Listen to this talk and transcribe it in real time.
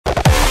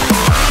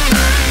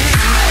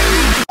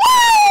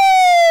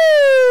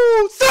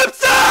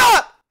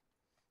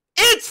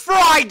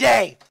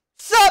Friday.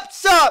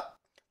 Sup.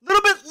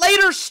 Little bit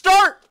later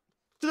start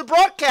to the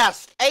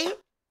broadcast, eh?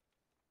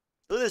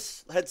 Look at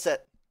this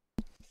headset.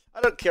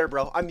 I don't care,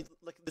 bro. I'm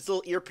like this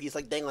little earpiece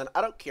like dangling.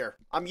 I don't care.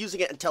 I'm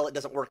using it until it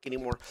doesn't work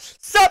anymore.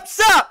 Sup.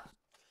 A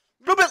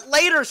little bit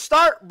later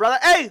start, brother.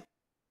 Hey,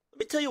 let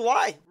me tell you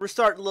why we're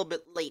starting a little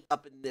bit late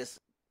up in this.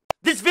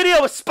 This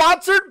video is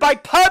sponsored by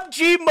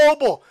PUBG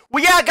Mobile.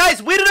 Well, yeah,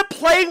 guys, we ended up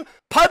playing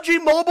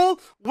PUBG Mobile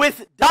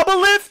with Double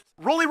Lift,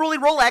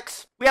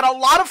 Roll-X. We had a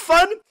lot of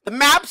fun. The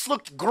maps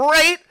looked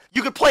great.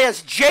 You could play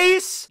as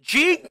Jace,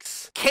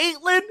 Jinx,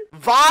 Caitlyn,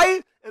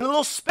 Vi, and a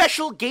little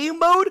special game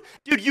mode.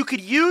 Dude, you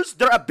could use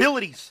their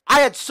abilities.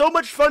 I had so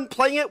much fun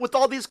playing it with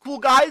all these cool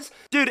guys.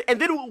 Dude, and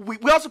then we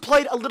also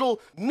played a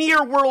little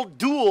Mirror World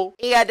duel,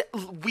 and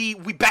we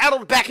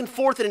battled back and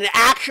forth in an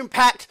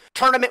action-packed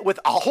tournament with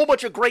a whole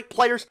bunch of great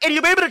players. And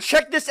you'll be able to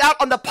check this out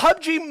on the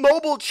PUBG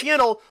Mobile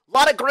channel. A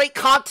lot of great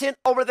content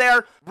over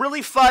there.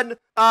 Really fun.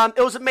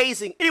 It was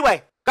amazing.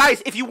 Anyway,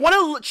 guys, if you want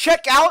to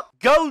check out,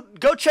 go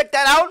check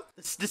that out.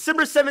 It's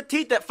December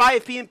 17th at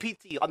 5 p.m.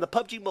 PT on the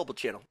PUBG Mobile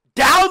channel.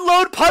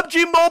 Download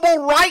PUBG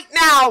Mobile right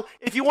now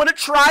if you want to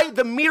try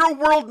the Mirror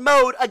World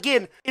mode.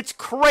 Again, it's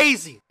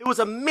crazy. It was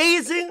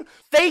amazing.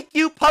 Thank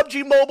you,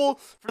 PUBG Mobile,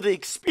 for the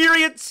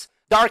experience,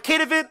 the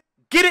arcade event.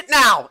 Get it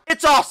now.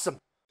 It's awesome.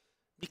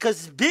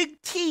 Because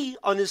Big T,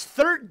 on his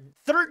third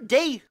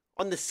day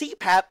on the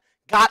CPAP,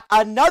 got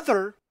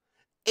another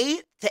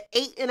 8 to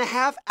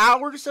 8.5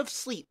 hours of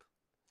sleep.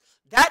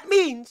 That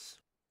means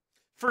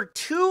for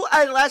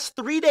the last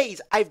 3 days,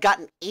 I've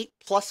gotten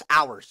 8+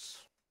 hours.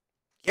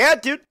 Yeah,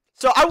 dude.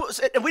 So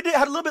we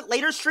had a little bit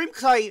later stream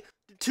because I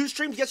did 2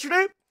 streams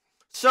yesterday.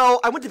 So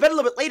I went to bed a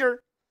little bit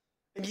later,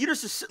 and you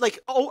just like,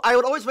 I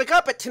would always wake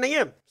up at 10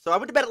 a.m. So I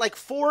went to bed at like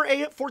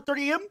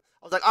 4:30 a.m.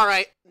 I was like, all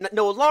right,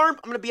 no alarm.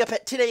 I'm gonna be up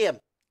at 10 a.m.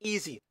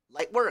 Easy,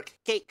 light work,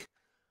 cake.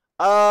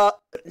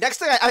 Next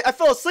thing I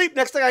fell asleep.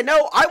 Next thing I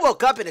know, I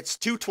woke up and it's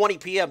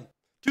 2:20 p.m.,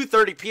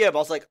 2:30 p.m. I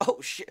was like,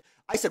 oh shit.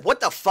 I said,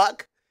 what the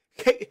fuck?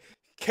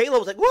 Kayla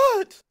was like,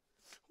 what?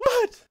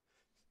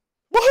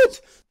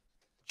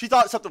 She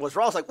thought something was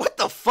wrong. I was like, what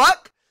the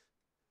fuck?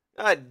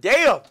 God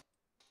damn.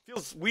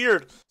 Feels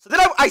weird. So then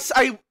I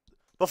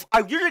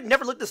usually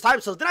never look this time,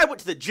 so then I went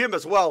to the gym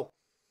as well.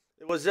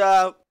 It was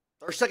our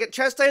second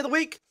chest day of the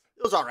week.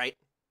 It was alright.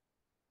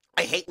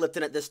 I hate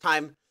lifting at this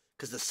time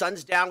because the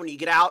sun's down when you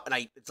get out,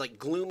 and it's like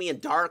gloomy and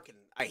dark, and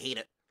I hate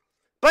it.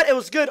 But it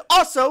was good.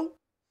 Also,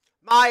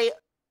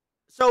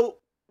 so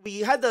we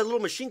had the little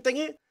machine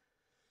thingy.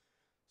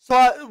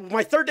 So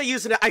my third day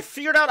using it, I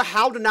figured out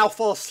how to now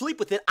fall asleep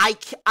with it.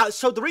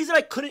 So the reason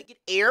I couldn't get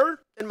air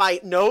in my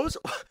nose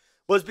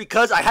was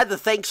because I had the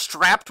thing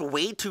strapped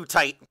way too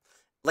tight,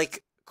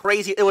 like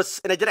crazy. And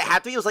I didn't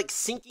have to be. It was like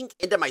sinking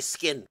into my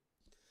skin.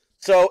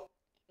 So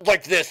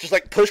like this, just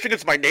like pushed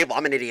against my navel.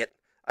 I'm an idiot.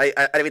 I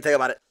didn't even think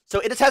about it. So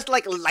it just has to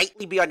like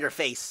lightly be on your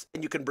face,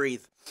 and you can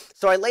breathe.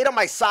 So I laid on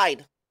my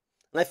side,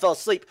 and I fell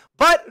asleep.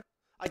 But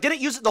I didn't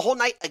use it the whole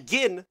night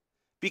again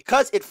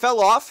because it fell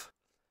off.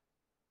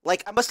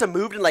 Like, I must have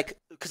moved and, like,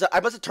 because I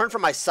must have turned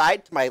from my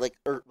side to my,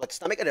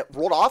 stomach, and it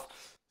rolled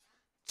off.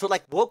 So,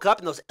 like, woke up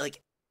and it was,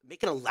 like,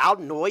 making a loud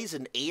noise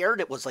and air,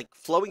 and it was, like,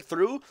 flowing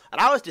through, and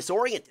I was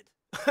disoriented.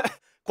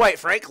 Quite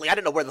frankly, I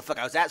didn't know where the fuck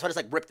I was at, so I just,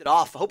 like, ripped it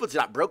off. I hope it's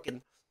not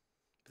broken.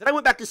 But then I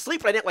went back to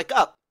sleep, and I didn't wake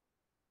up.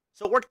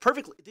 So it worked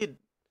perfectly. Dude,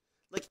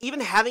 like,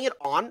 even having it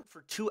on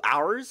for 2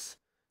 hours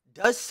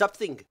does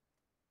something.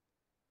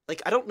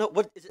 Like, I don't know,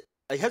 what is it?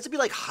 It has to be,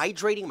 like,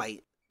 hydrating my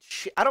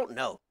shit. I don't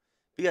know.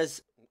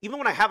 Because even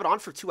when I have it on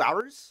for 2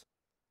 hours,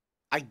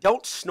 I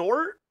don't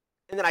snore,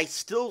 and then I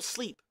still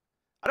sleep.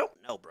 I don't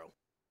know, bro.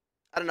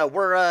 I don't know.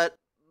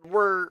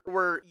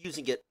 We're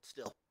using it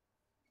still.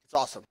 It's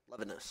awesome.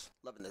 Loving this.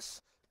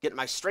 Getting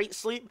my straight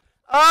sleep.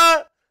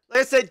 Like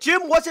I said,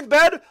 gym wasn't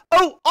bad.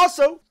 Oh,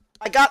 also,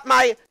 I got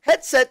my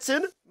headsets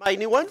in, my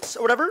new ones,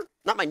 or whatever.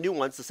 Not my new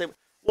ones, the same.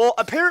 Well,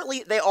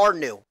 apparently they are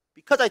new,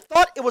 because I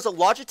thought it was a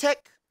Logitech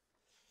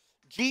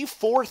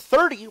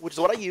G430, which is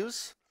what I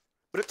use,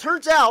 but it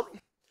turns out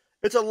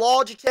it's a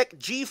Logitech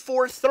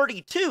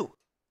G432.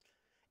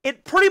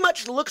 It pretty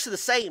much looks the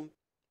same.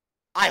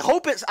 I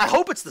hope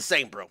it's the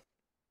same, bro.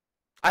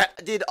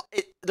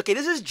 Okay,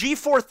 this is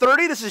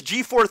G430, this is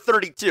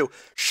G432.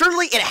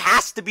 Surely it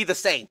has to be the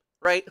same,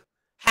 right?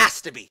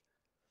 Has to be.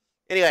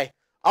 Anyway,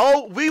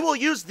 we will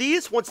use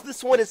these once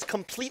this one is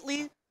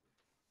completely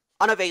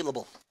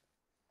unavailable.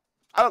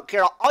 I don't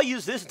care. I'll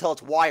use this until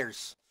it's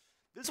wires.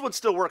 This one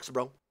still works,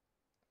 bro.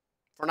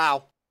 For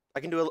now.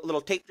 I can do a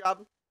little tape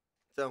job.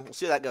 So, we'll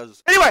see how that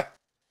goes. Anyway,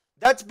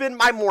 that's been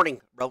my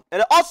morning, bro.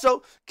 And also,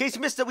 in case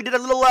you missed it, we did a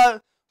little,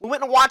 we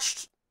went and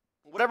watched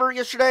whatever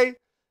yesterday.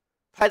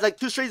 Had like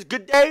 2 streams,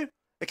 good day.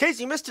 In case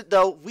you missed it,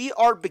 though, we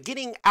are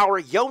beginning our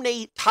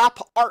Yone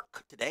top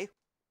arc today.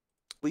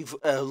 We've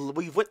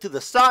went through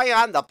the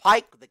Scion, the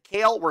Pike, the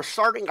Kale. We're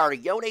starting our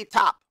Yone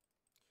top.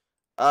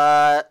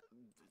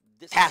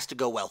 This has to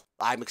go well.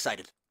 I'm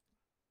excited.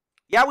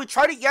 Yeah, we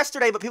tried it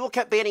yesterday, but people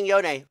kept banning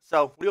Yone.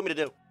 So, what do you want me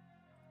to do?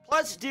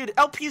 Plus, dude,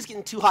 LP is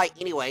getting too high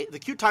anyway. The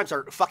queue times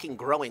are fucking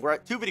growing. We're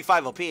at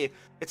 255 LP.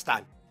 It's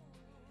time.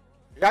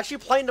 You're actually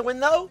playing to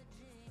win, though?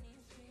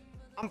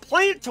 I'm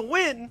playing to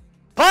win,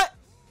 but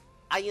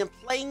I am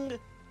playing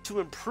to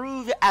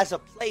improve as a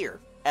player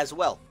as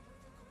well.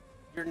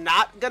 You're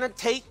not gonna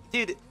take...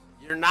 Dude,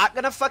 you're not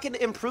gonna fucking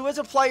improve as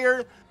a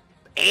player...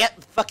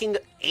 fucking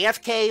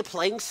AFK,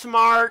 playing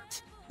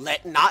smart,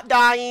 not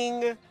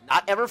dying,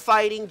 not ever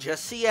fighting,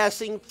 just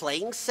CSing,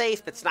 playing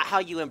safe. That's not how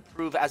you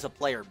improve as a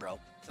player, bro.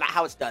 It's not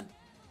how it's done.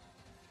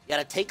 You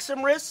gotta take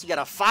some risks, you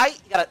gotta fight,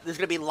 there's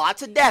gonna be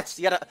lots of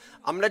deaths.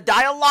 I'm gonna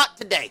die a lot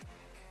today.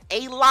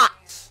 A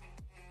lot.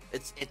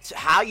 It's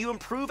how you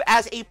improve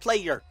as a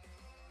player.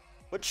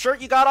 What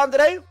shirt you got on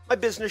today? My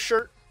business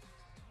shirt.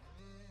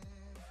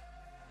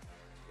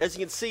 As you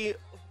can see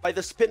by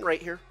this pin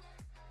right here.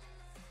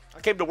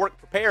 I came to work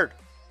prepared.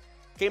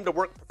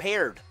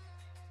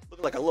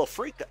 Looking like a little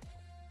freak.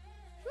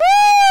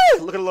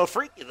 Woo! Looking a little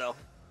freaky, though.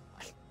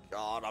 My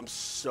God, I'm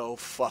so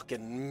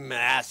fucking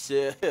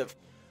massive.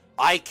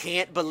 I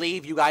can't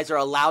believe you guys are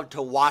allowed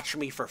to watch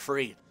me for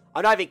free.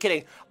 I'm not even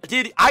kidding.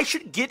 Dude, I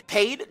should get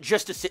paid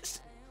just to sit.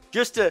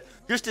 Just to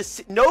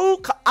sit. No,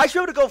 I should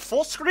be able to go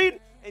full screen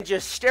and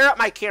just stare at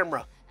my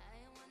camera.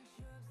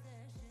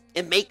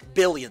 And make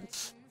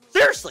billions.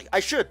 Seriously,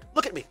 I should.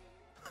 Look at me.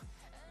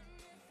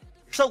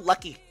 You're so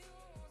lucky.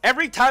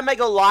 Every time I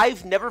go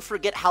live, never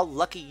forget how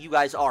lucky you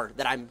guys are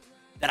that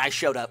I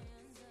showed up.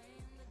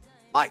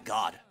 My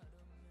God.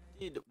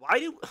 Dude,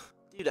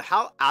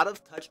 how out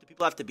of touch do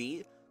people have to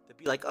be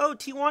like, oh,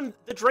 T1,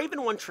 the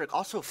Draven one trick,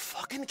 also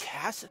fucking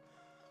Cass.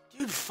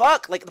 Dude,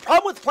 fuck. Like, the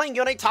problem with playing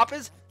Yone top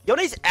is,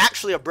 Yone's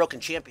actually a broken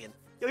champion.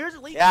 Yo, here's a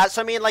leak. Yeah,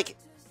 so I mean, like,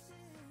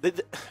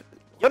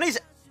 Yone's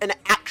an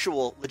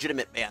actual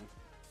legitimate ban.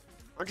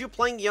 Aren't you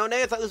playing Yone?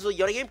 I thought this was a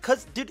Yone game.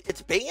 Because, dude,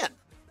 it's banned.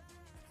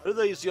 Do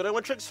they use Yone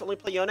one tricks? Only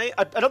play Yone?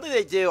 I don't think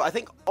they do. I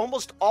think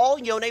almost all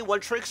Yone one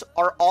tricks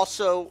are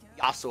also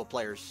Yasuo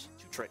players.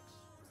 2 tricks.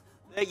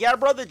 Yeah,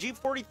 bro, the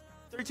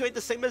G4032 ain't the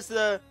same as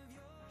the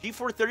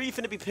G430. You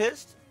finna be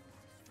pissed?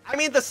 I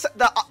mean,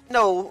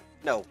 no,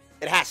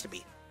 it has to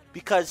be.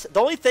 Because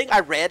the only thing I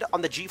read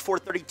on the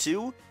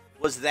G432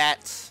 was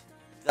that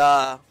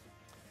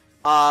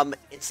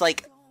it's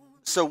like,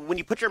 so when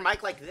you put your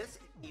mic like this,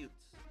 it mutes.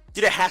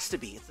 Dude, it has to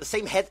be. It's the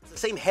same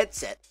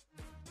headset.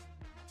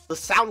 The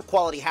sound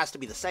quality has to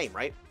be the same,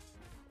 right?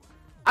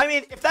 I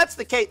mean, if that's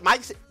the case,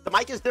 the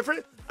mic is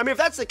different. I mean, if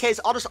that's the case,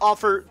 I'll just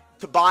offer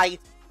to buy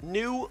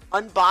new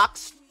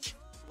unboxed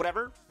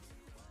whatever.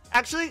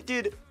 Actually,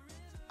 dude,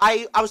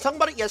 I was talking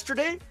about it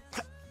yesterday,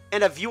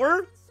 and a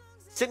viewer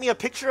sent me a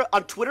picture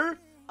on Twitter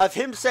of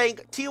him saying,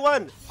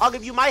 T1, I'll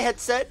give you my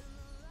headset.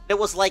 It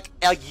was like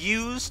a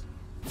used,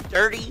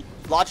 dirty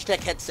Logitech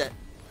headset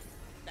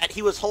that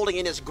he was holding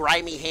in his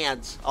grimy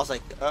hands. I was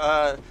like,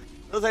 no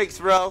thanks,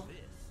 bro.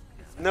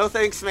 No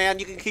thanks, man.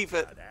 You can keep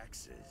it.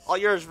 All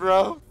yours,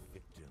 bro.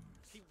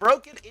 He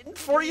broke it in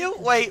for you?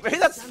 Wait, maybe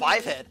that's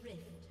 5-head.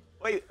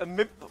 Wait,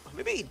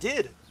 maybe he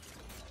did.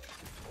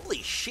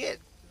 Holy shit.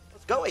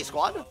 Let's go, A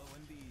squad.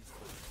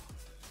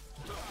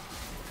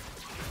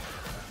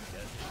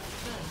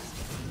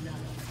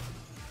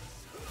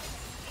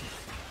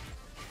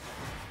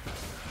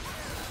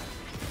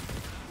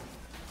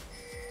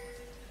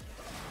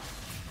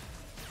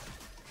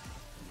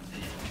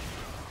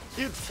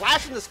 Dude,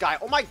 flashing this guy.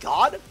 Oh my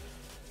God.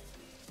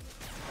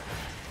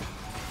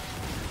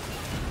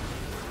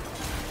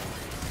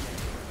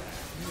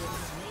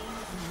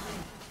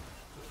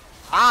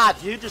 Ah,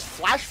 dude, just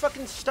flash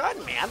fucking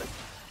stun, man.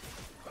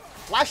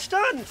 Flash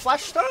stun,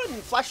 flash stun,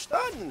 flash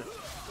stun.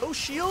 No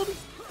shield.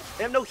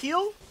 They have no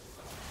heal.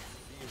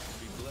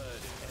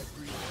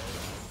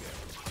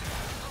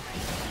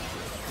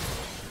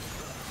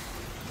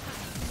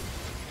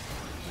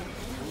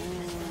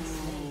 Ooh,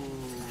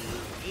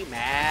 be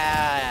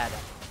mad.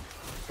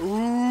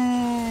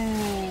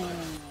 Ooh.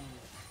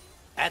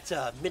 That's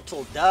a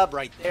mental dub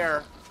right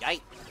there.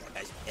 Yikes.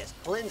 Guys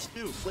pissed. Cleanse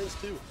too, cleanse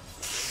too.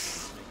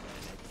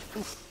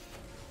 Oof.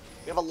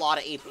 We have a lot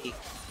of AP,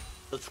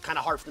 so it's kind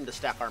of hard for them to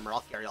stack armor.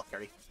 I'll carry.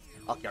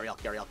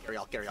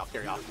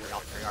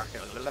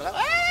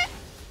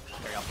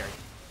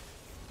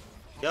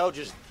 Yo,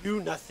 just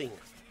do nothing.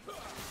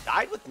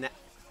 Died with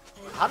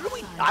How did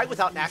we die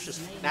without Nash's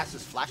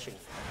flashing?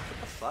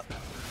 What the fuck?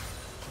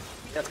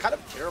 Yeah, it's kind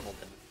of terrible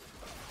then.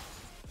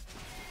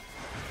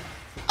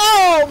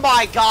 Oh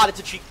my God, it's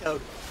a cheat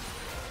code.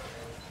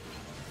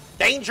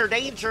 Danger,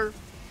 danger.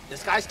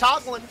 This guy's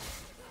toggling.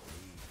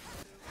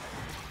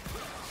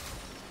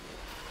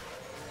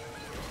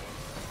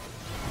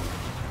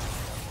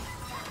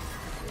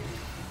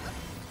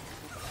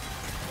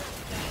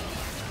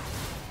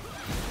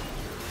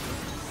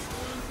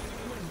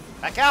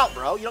 Back out,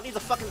 bro. You don't need the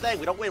fucking thing.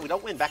 We don't win. We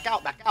don't win. Back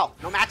out. Back out.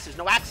 No maxes.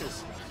 No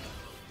axes.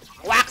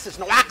 No axes.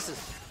 No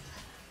axes.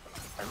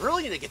 I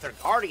really need to get their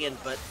guardian,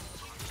 but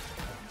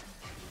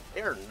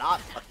they're not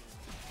fucking.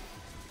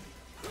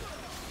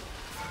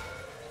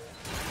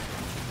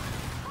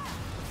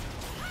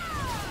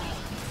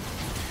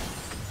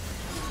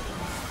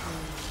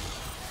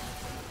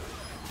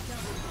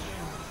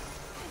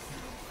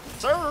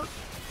 sir.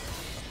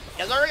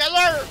 Yes, sir. Yes,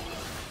 sir.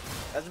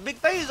 That's a big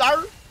phase,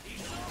 sir.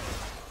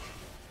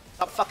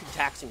 Stop fucking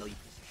taxing me, you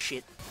piece of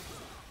shit.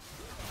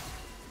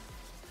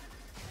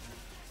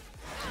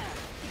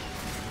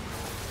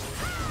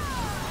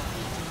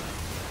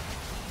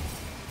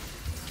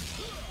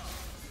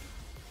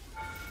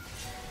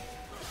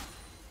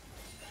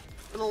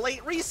 A little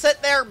late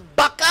reset there,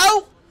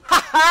 bucko!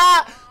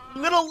 Haha!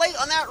 Little late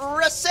on that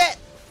reset!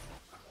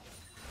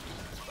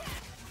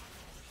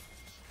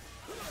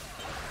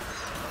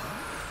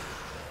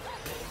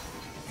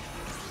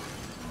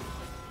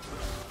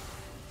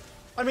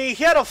 I mean,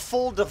 he had a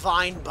full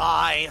divine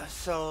buy,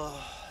 so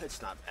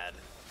it's not bad.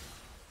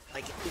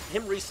 Like,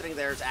 him resetting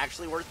there is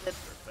actually worth it.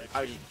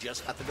 I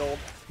just got the gold.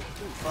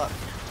 Ooh, fuck.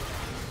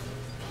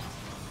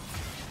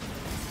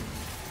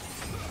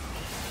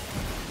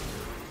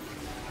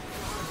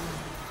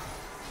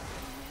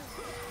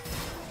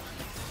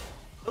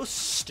 So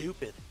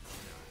stupid.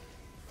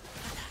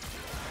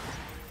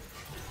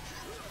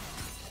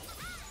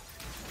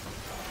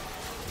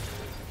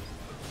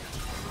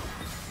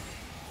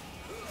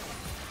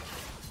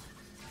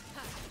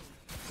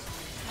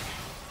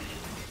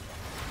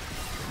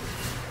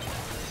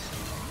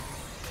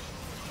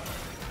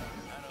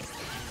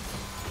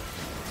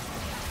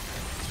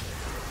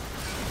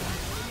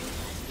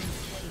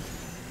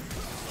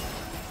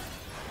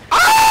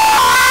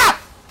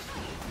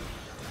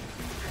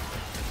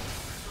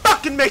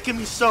 Making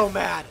me so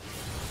mad.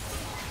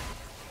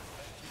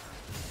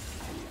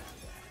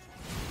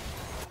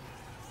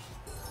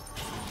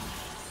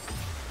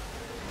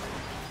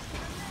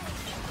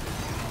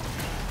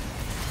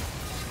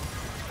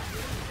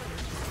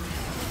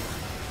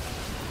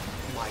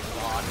 Oh my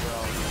god, bro.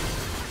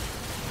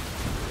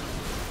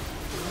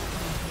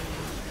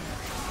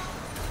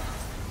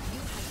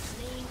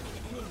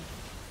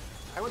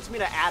 I wants me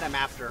to add him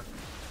after.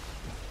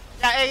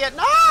 Yeah,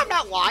 no, I'm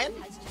not lying.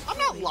 I'm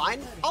not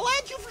lying. I'll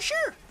add you for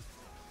sure.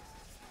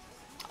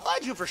 I'll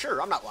add you for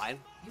sure. I'm not lying.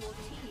 Your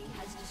team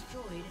has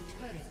destroyed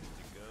a turret.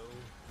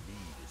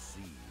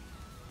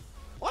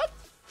 What?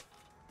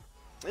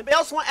 Anybody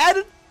else want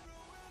added?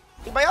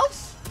 Anybody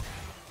else?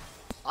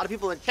 A lot of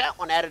people in chat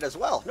want added as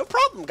well. No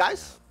problem,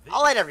 guys.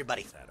 I'll add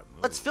everybody.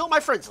 Let's fill my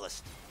friends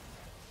list.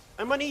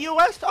 I'm on the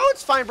US? Oh,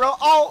 it's fine, bro.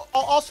 I'll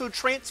also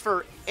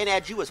transfer and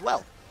add you as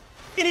well.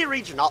 Any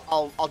region,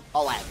 I'll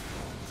add.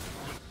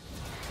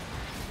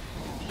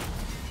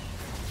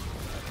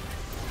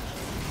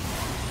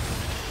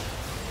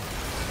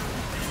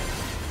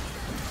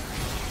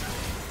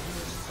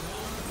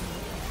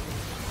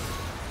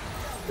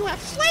 You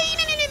have slain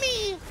an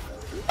enemy!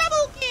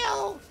 Double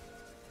kill!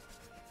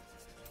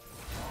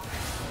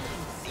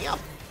 Damn.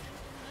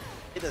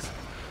 It is.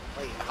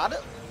 Wait, how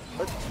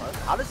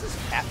does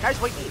this cast?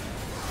 Guys, wait, me.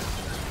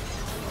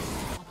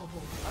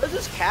 How does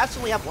this cast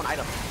only have one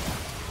item?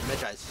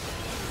 Magi's.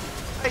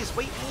 Guys,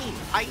 wait, me.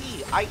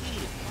 IE.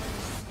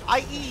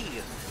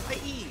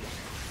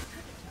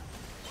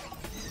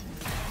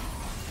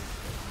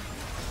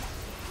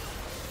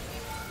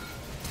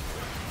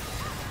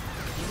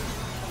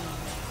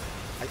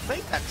 I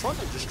think that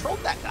trundle just trolled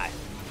that guy.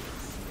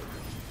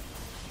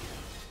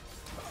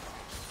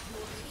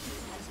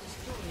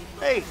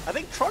 Hey, I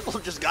think Trundle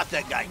just got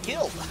that guy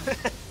killed.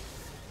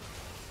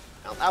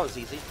 Well, that was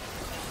easy.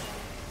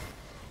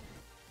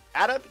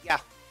 Add him? Yeah.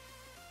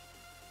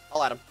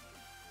 I'll add him.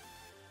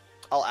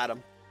 I'll add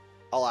him.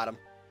 I'll add him.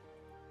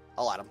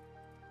 I'll add him.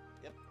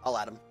 Yep, I'll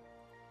add him.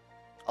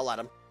 I'll add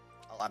him.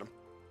 I'll add him.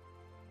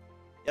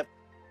 Yep,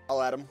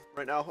 I'll add him.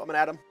 Right now, I'm gonna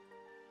add him.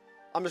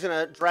 I'm just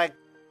gonna drag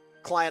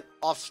client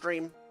off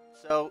stream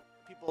so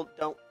people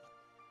don't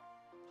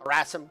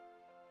harass him.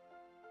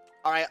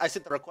 Alright, I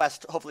sent the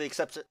request. Hopefully he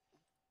accepts it.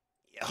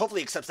 Yeah,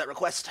 hopefully he accepts that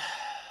request.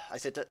 I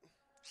sent it.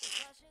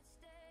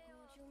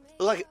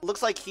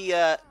 Looks like he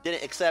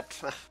didn't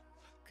accept.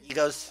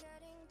 Egos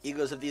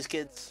of these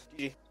kids.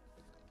 GG.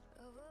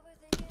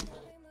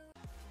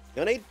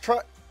 Yone,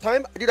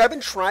 time? Dude, I've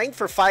been trying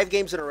for 5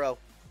 games in a row.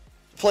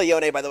 Play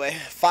Yone, by the way.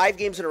 5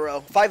 games in a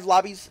row. 5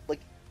 lobbies, like,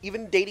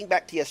 even dating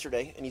back to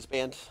yesterday, and he's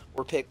banned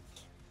or picked.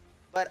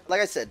 But, like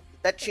I said,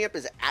 that champ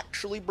is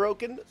actually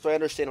broken, so I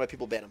understand why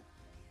people ban him.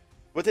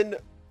 Within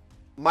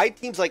my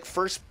team's, like,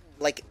 first,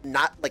 like,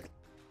 not, like,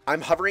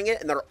 I'm hovering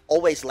it, and they're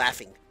always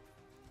laughing.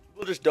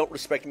 People just don't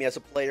respect me as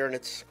a player, and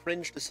it's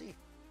cringe to see.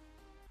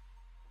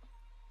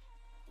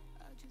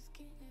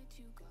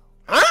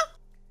 Huh?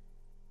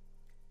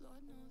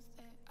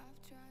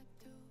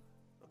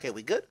 Okay,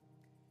 we good?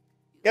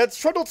 Yeah, it's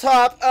Trundle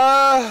top,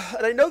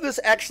 and I know this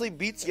actually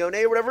beats Yone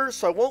or whatever,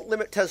 so I won't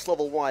limit test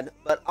level 1,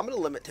 but I'm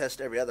gonna limit test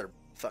every other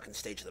fucking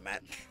stage of the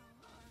match.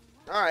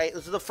 Alright,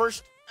 this is the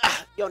first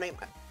Yone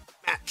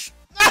match.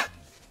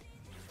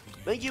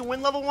 Think you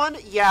win level 1?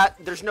 Yeah,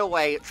 there's no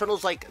way.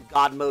 Trundle's like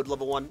God mode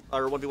level 1,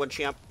 or 1v1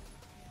 champ.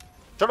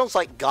 Trundle's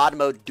like God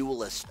mode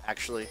duelist,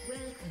 actually.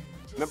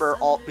 Remember,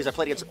 because I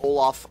played against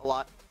Olaf a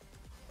lot.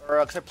 Or,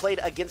 because I played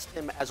against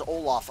him as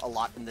Olaf a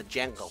lot in the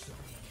Django.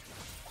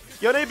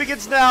 Yone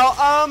begins now.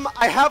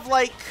 I have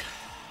like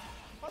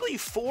probably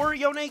 4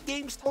 Yone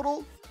games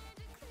total.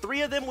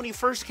 3 of them when he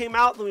first came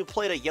out. Then we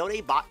played a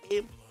Yone bot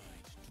game.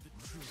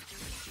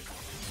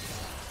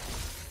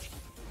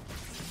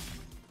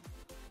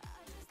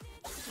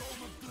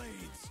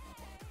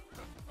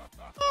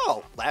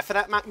 Oh, laughing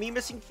at me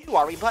missing Q,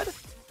 are we, bud?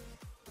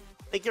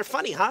 Think you're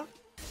funny, huh?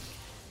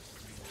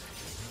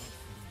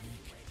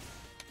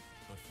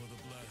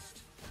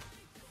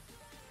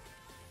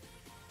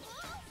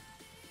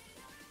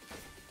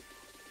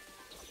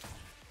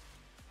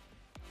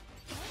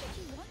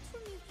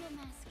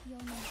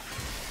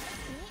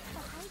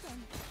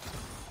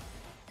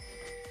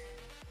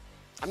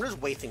 I'm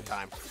just wasting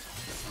time.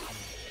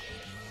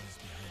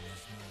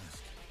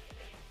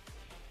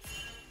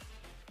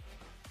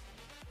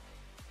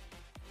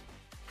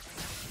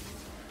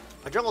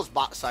 My jungle's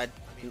bot side.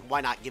 I mean,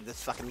 why not give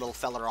this fucking little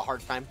feller a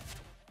hard time?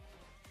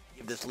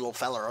 Give this little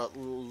feller a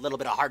little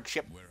bit of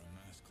hardship.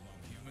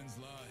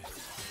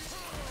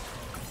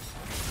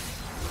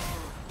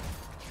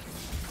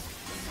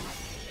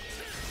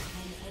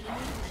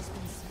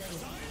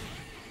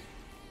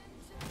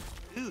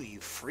 Ooh, you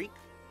freak.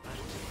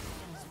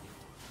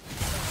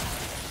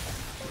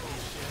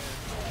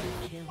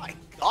 My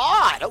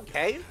god,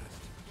 okay.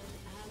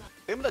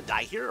 I'm gonna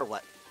die here or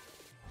what?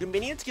 Do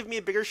minions give me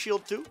a bigger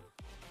shield too?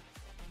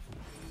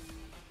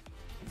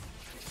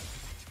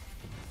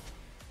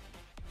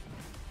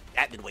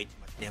 That did way too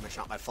much damage,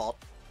 not my fault.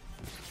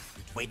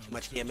 Way too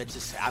much damage,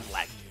 I've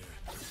lagged.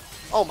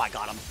 Oh my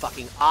god, I'm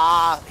fucking,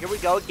 here we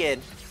go again.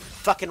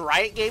 Fucking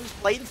Riot Games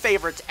playing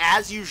favorites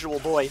as usual,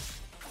 boys.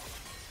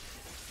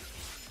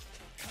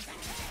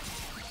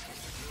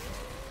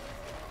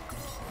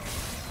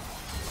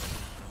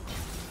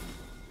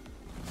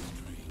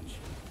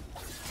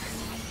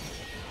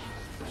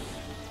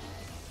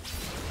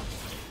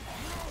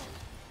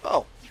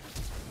 Oh,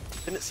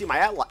 didn't see my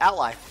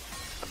ally.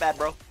 Not bad,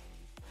 bro.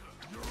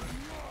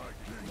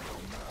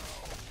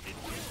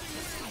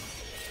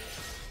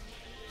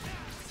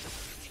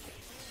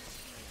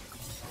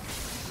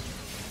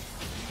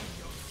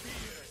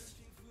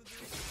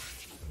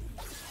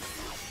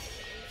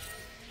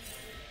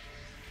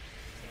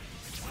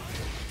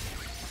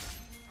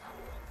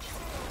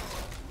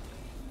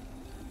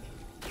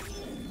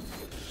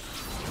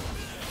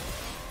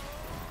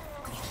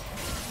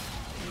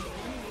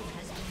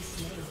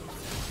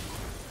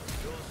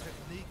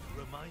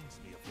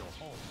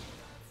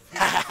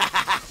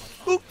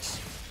 Oops.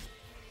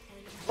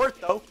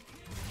 Worth though.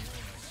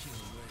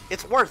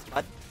 It's worth,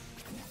 bud.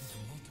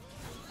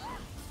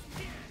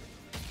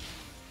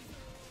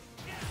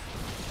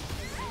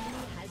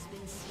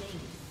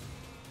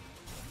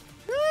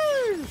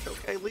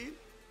 Okay, lead.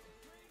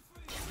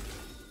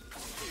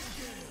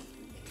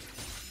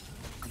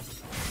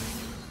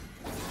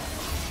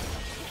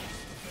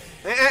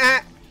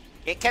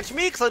 Can't catch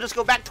me because I'll just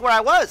go back to where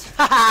I was.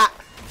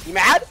 You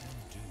mad?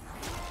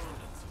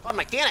 On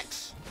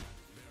mechanics.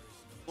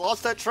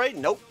 Lost that trade?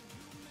 Nope.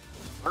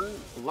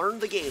 Learn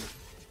the game.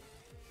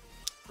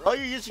 Bro,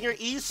 you're using your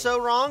E so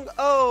wrong?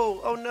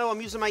 Oh no,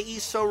 I'm using my E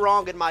so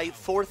wrong in my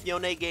 4th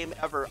Yone game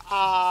ever.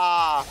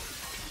 Ah.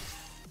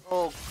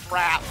 Oh,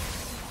 crap.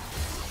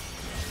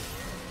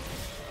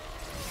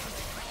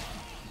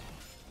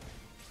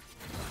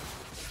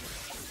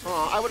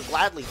 Oh, I would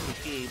gladly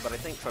TP, but I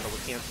think Trundle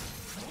would cancel.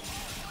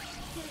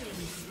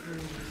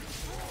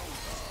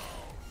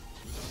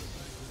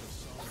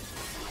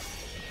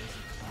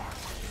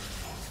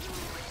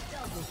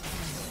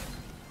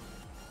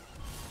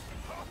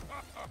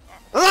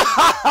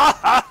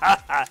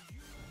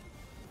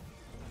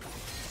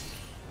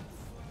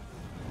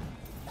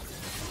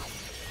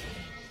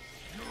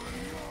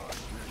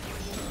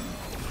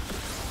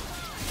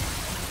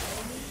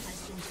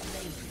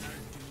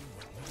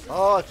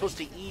 Oh, I'm supposed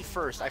to E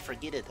first. I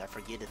forget it.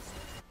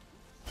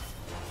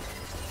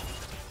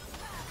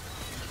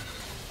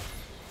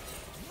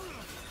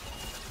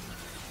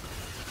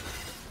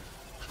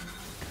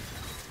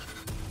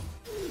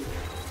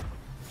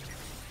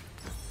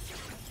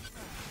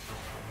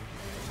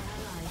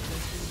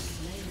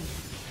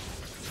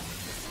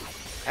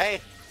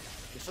 Hey,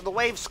 it's for the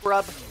wave,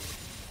 scrub.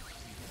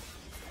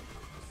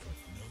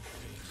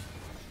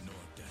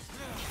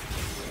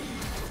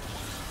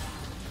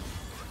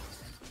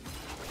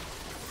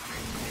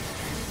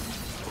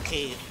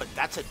 Okay, but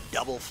that's a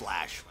double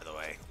flash, by the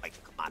way. Like,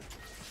 come on.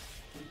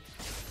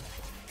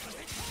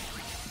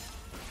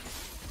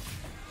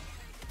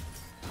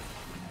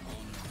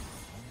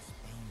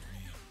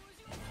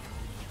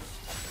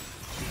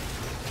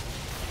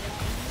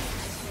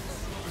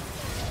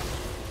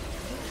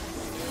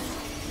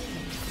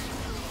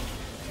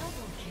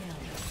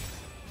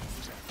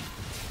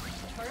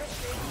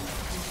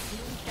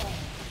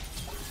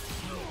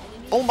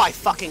 Oh my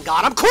fucking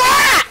god, I'm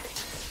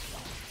cracked!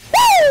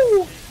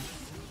 Woo!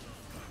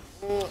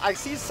 I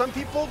see some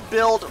people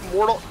build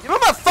Mortal... You know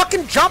about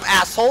fucking jump,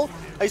 asshole!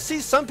 I see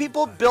some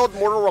people build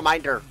Mortal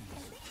Reminder.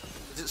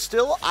 Is it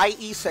still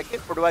IE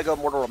second, or do I go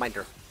Mortal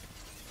Reminder?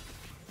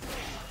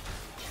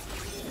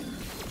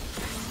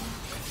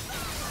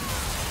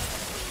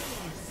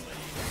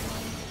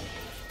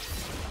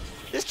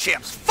 This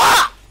champ's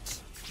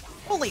fucked!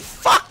 Holy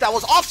fuck, that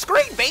was off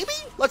screen, baby!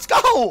 Let's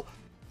go!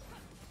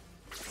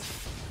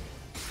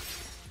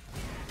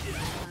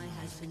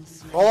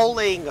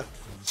 Rolling.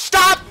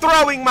 Stop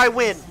throwing my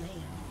win!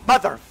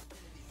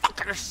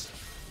 Motherfuckers!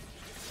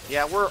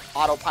 Yeah, we're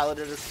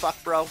autopiloted as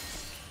fuck, bro.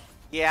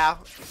 Yeah.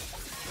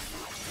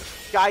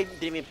 Guy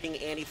didn't even ping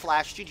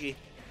anti-flash. GG.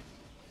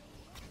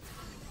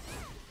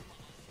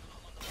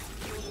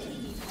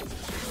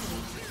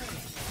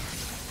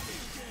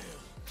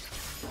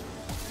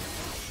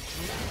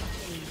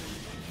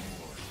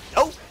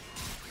 Nope.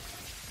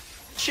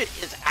 Shit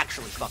is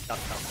actually fucked up,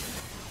 though.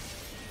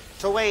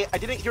 So wait, I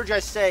didn't hear you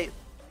guys say.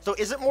 So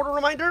is it Mortal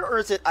Reminder or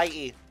is it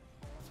IE?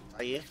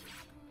 IE?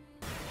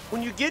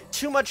 When you get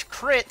too much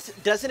crit,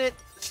 doesn't it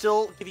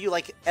still give you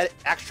like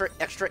extra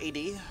AD?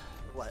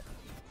 What?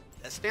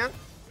 Death stand?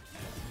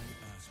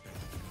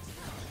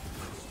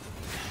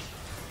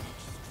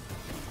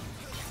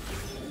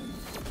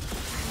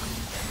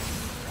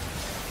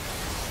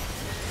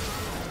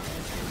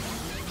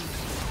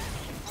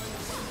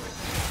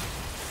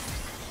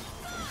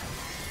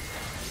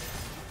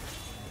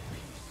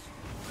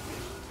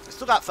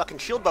 Still got fucking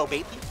shield bow,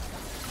 baby.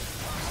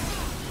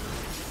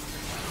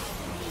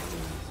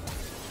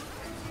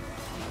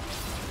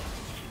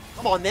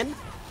 Come on, then.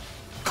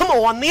 Come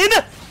on, then.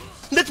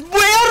 Let's battle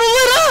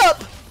it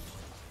up.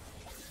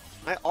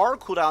 My R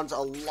cooldown's a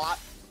lot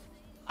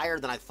higher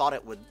than I thought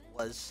it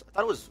was. I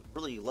thought it was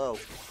really low,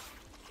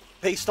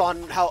 based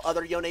on how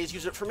other Yones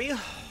use it for me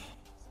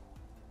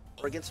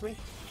or against me.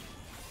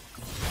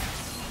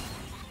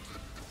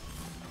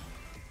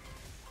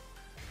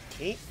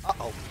 Okay.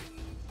 Uh-oh.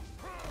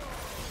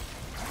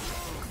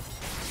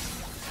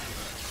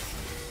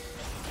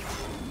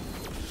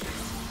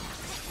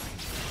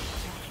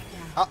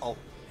 Uh-oh.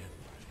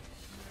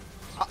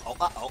 Uh-oh,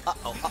 uh-oh,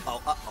 uh-oh,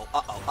 uh-oh, uh-oh,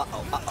 uh-oh,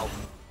 uh-oh, uh-oh.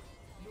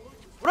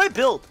 What do I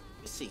build?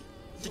 Let's see.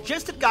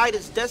 Suggested guide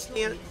is Death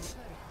Stance.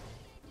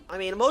 I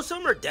mean, most of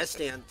them are Death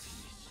Stance.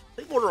 I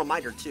think Mortal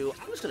Reminder, too.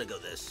 I'm just gonna go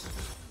this.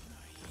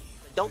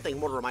 I don't think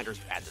Mortal Reminder is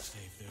bad this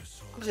game.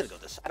 I'm just gonna go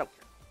this. I don't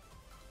care.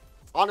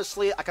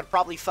 Honestly, I could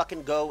probably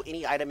fucking go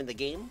any item in the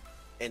game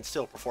and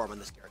still perform on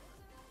this character.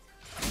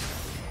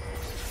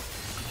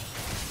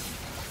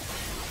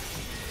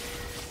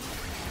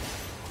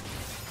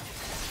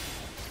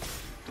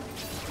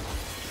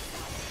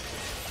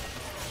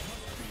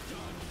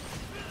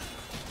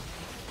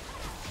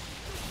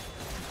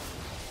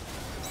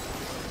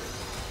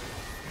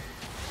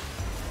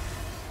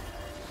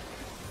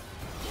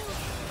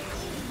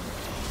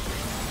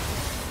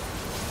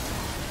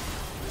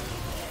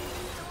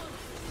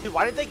 Dude,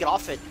 why did they get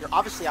off it? You're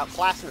obviously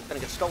outclassed and it's gonna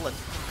get stolen.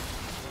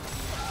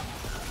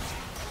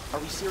 Are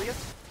we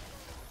serious?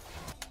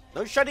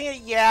 No shutting it?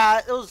 Yeah,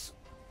 it was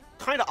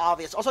kind of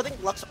obvious. Also, I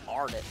think Lux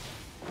R'd it.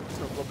 Just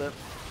a little bit.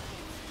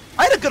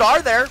 I had a good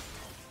R there.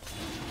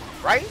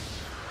 Right?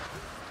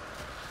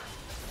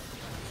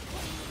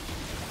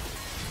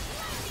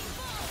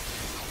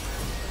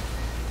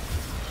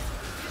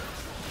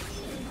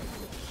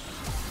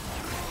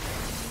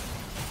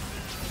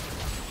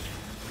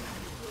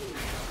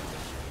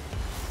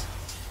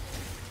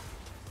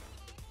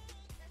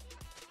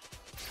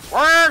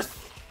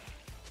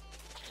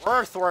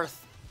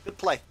 Worth. Good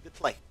play.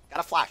 Got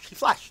a flash. He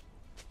flashed.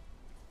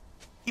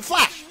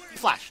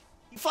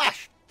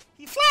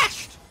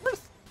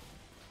 Worth.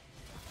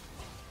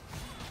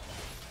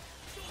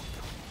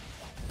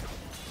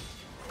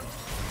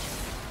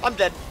 I'm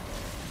dead.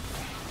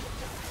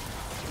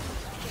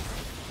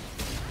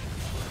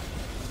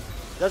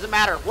 Doesn't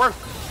matter. Worth,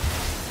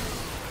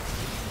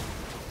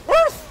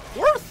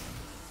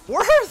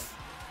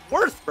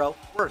 bro.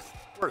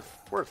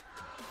 Worth.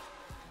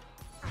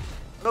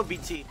 No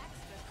BT.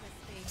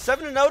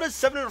 7-0 to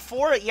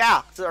 7-4?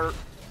 Yeah, they're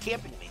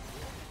camping me.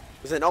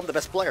 Because they know I'm the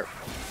best player.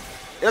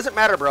 It doesn't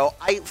matter, bro.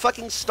 I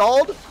fucking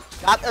stalled,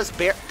 got us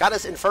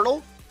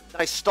Infernal, then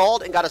I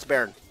stalled and got us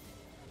Baron.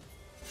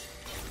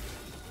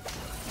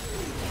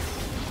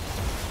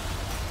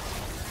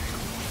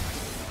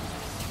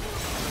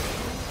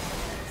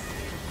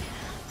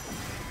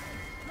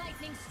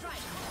 Lightning strike.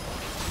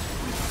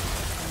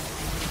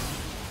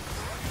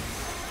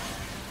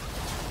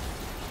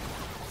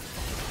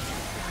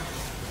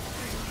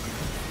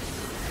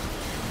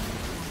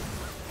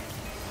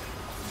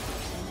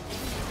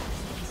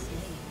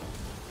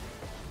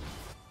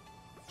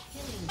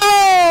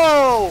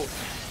 Oh!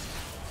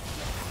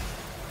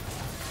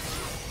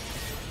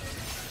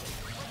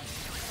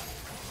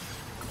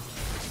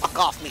 Fuck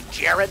off me,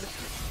 Jared.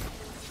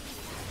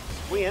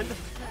 Win.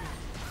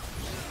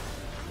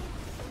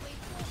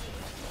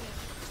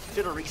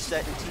 Did a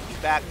reset and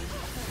TP back.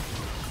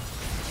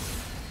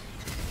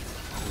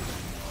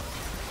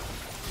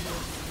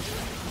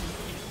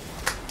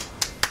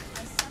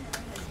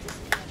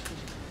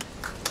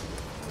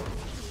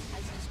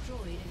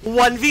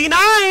 One v 9.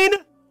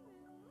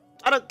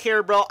 I don't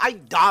care, bro. I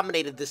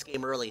dominated this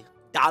game early.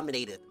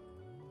 Dominated.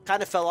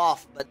 Kind of fell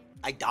off, but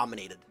I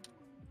dominated.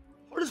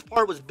 Hardest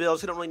part was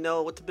builds. I don't really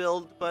know what to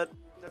build, but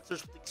that's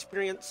just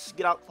experience.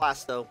 Get out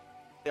class though.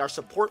 They are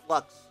support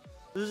Lux.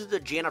 This is the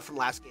Janna from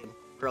last game.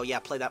 Bro, yeah,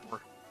 play that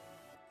more.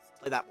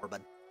 Play that more,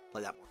 bud.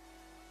 Play that more.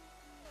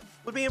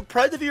 Would be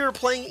impressed if you were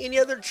playing any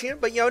other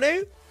champ but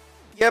Yone?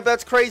 Yeah, but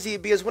that's crazy,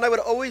 because when I would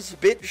always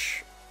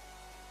bitch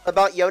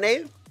about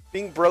Yone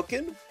being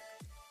broken,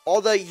 all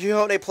the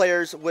Yone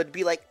players would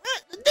be like,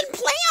 then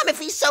play him if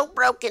he's so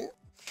broken.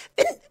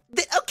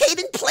 Okay,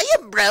 then play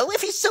him, bro.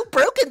 If he's so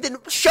broken, then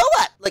show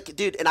up. Like,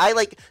 dude, and I,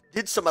 like,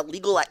 did some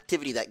illegal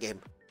activity that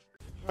game.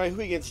 Alright, who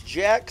against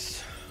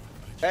Jax?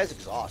 That's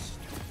exhausted.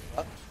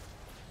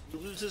 You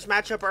lose this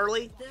matchup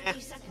early?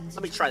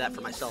 Let me try that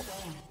for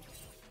myself.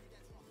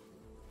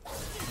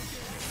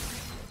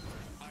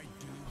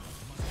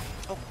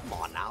 Oh, come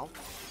on now.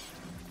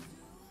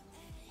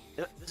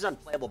 This is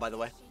unplayable, by the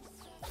way.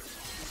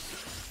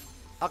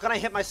 How can I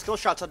hit my skill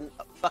shots on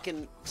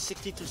fucking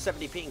 60 to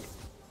 70 ping?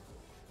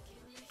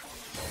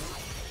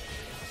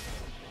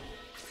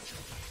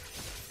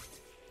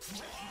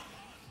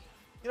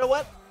 You know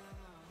what?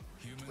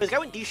 This guy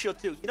went D-Shield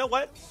too. You know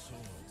what?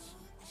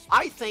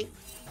 I think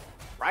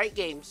Riot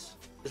Games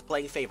is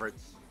playing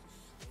favorites.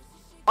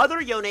 Other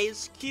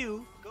Yone's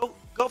Q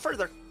go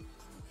further.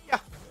 Yeah,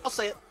 I'll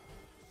say it.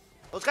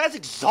 Those guys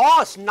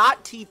exhaust,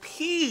 not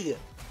TP.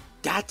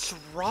 That's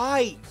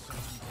right.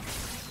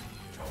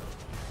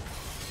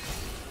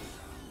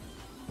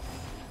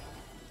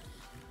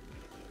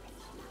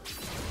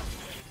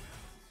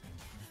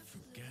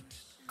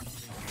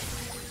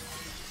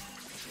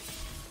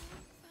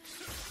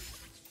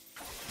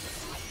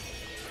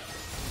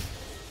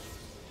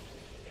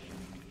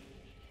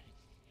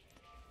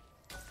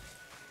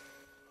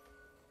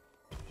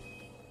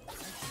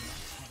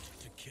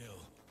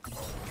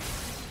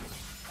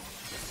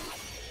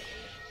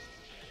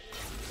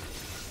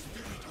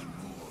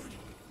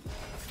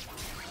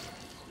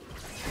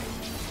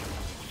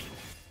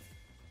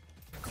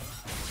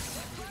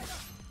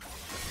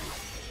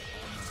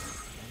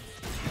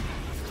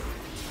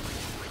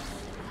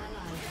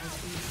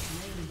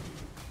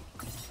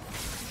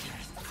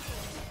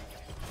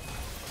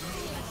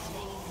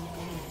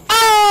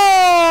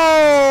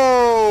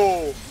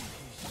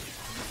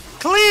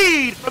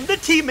 From the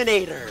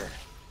Teaminator.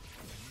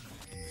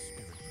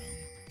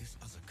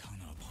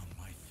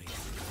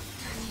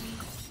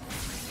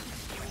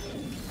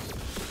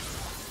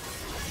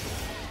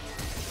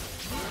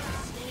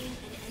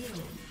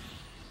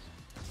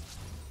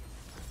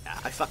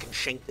 I fucking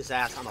shanked his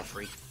ass. I'm a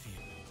freak.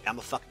 I'm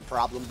a fucking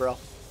problem, bro.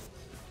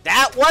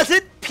 That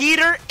wasn't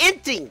Peter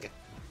inting.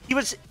 He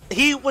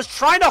was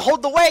trying to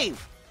hold the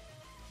wave.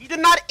 He did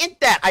not int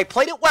that. I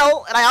played it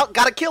well, and I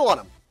got a kill on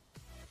him.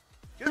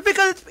 Just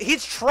because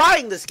he's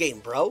trying this game,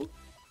 bro.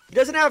 He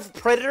doesn't have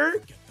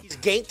Predator. He's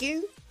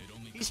ganking.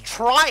 He's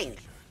trying.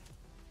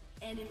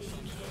 Enemy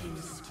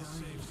killing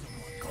spree.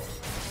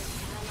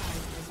 Ally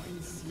has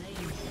been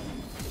slain.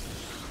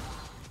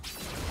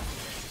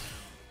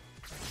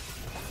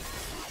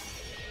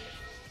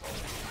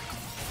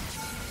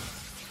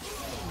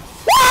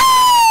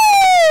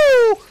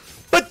 Woo!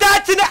 But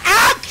that's an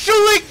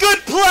actually good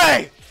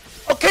play.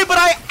 Okay, but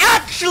I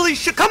actually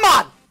should. Come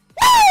on.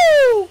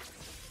 Woo!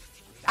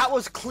 That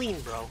was clean,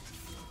 bro.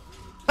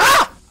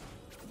 Ah!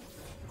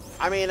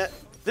 I mean,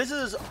 this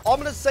is all I'm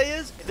gonna say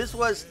is this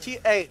was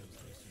TA.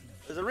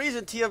 There's a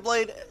reason TF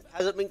Blade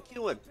hasn't been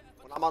queuing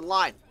when I'm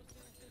online.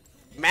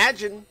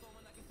 Imagine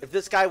if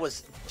this guy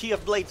was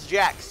TF Blade's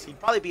Jax. He'd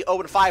probably be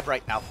 0-5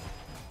 right now.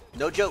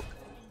 No joke.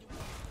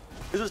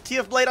 If this was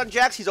TF Blade on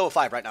Jax, he's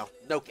 0-5 right now.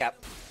 No cap.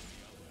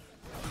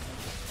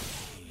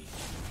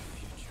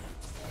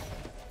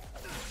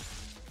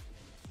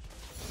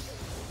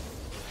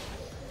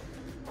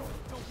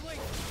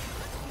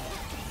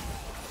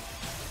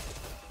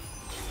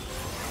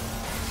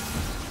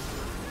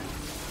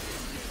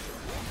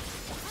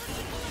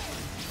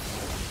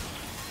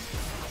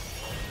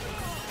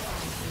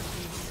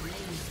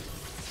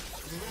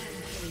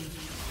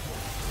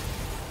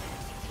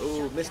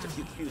 Ooh, missed a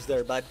few Qs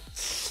there, bud.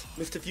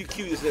 Missed a few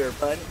Qs there,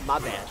 bud. My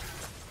bad.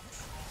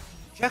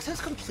 Jax has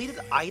completed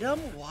item?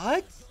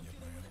 What?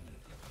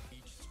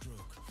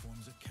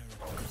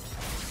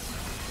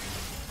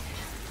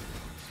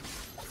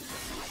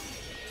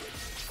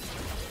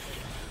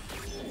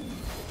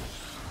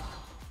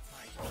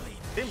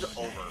 Game's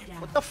over.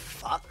 What the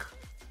fuck?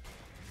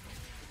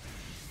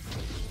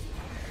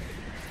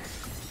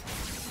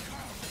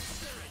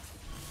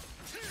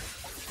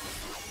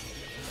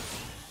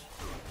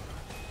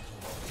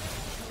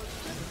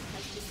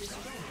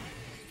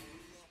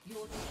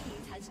 Your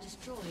team has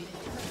destroyed a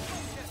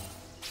turret.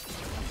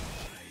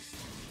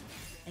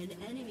 An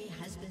enemy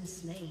has been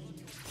slain.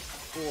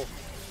 Cool.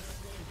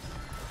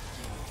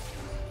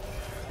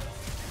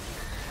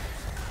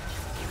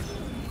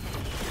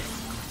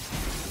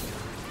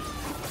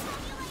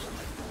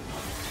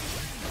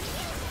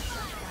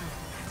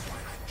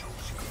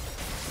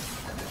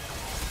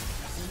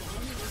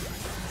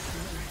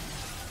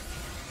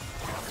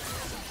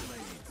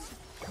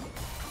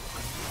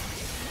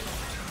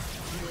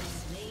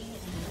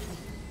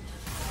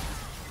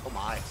 Oh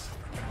my.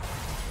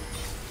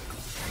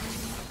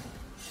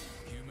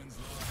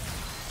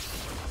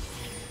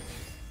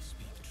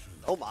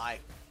 Oh my.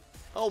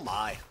 Oh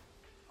my.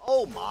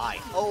 Oh my.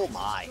 Oh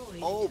my.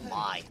 Oh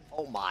my.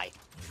 Oh my.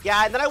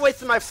 Yeah, and then I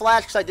wasted my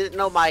flash because I didn't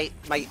know my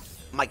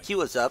Q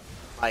was up.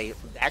 My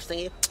dash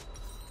thingy.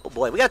 Oh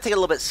boy, we gotta take it a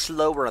little bit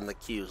slower on the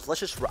Qs. Let's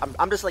just,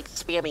 I'm just like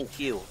spamming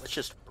Q. Let's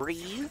just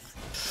breathe.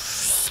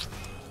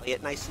 Play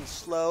it nice and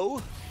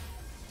slow.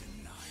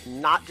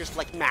 Not just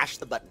like mash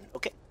the button.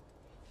 Okay.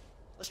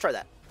 Let's try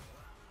that.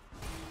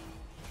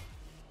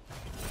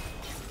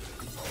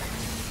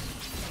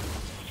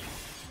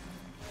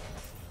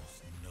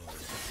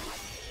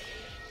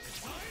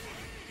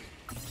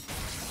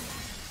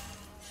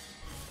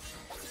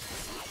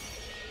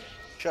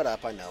 Shut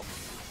up, I know.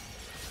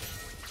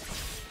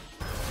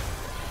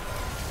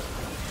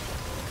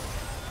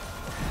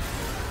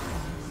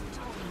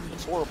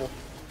 It's horrible.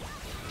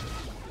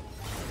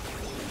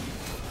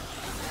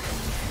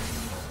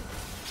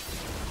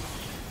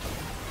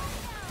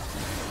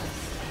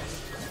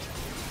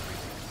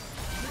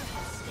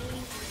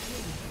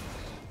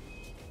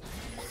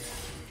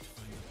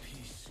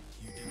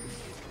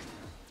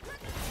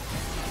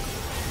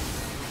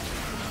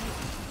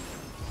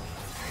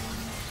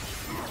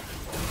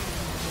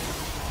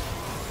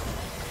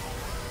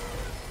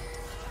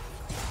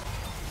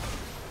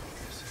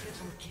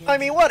 I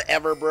mean,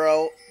 whatever,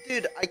 bro.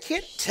 Dude, I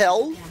can't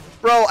tell.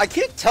 Bro, I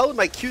can't tell when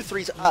my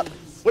Q3's up.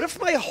 What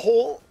if my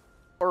whole...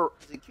 Or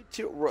the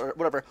Q2, or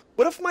whatever.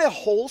 What if my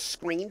whole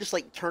screen just,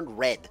 like, turned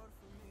red?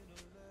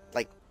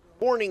 Like,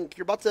 warning,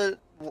 you're about to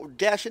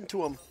dash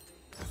into him.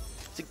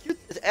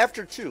 It's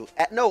after 2.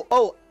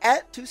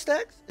 At 2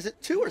 stacks? Is it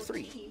 2 or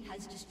 3?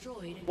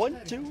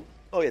 1, 2?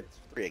 Oh, yeah, it's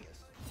 3, I guess.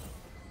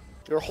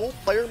 Your whole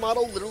player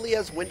model literally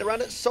has wind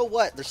around it? So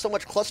what? There's so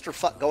much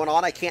clusterfuck going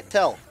on, I can't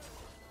tell.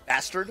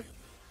 Bastard.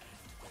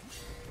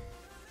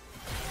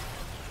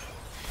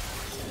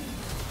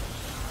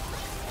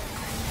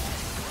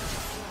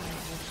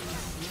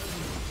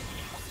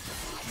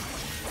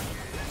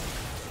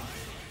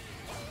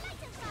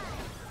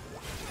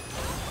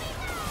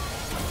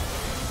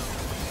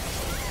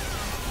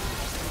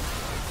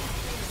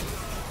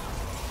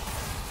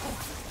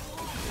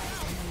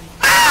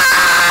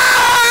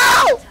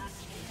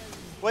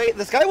 Wait,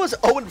 this guy was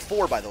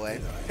 0-4, by the way.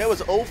 This guy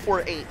was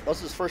 0-4-8. That was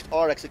his first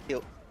R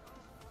execute.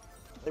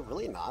 Are they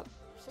really not?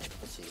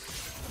 Let's see.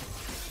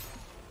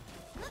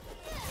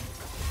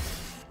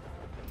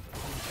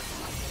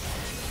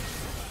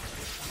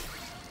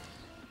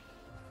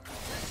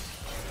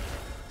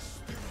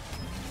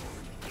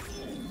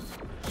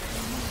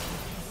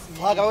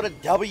 Fuck, I would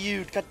have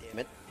W'd. God damn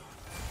it.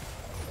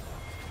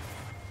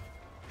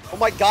 Oh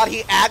my god,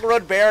 he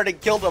aggroed Baron and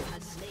killed him.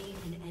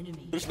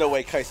 There's no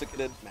way Kaisa could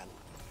in, man.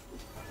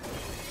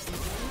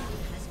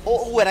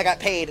 Oh, and I got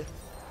paid.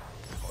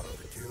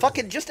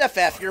 Fucking just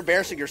FF, you're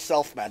embarrassing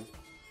yourself, man.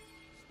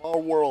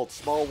 Small world,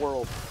 small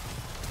world.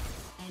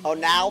 Oh,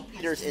 now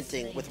Peter's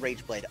inting with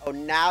Rageblade. Oh,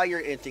 now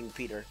you're inting,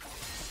 Peter.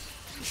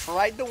 You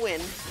tried to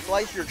win,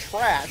 realized you're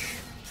trash.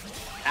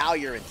 Now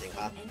you're inting,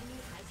 huh?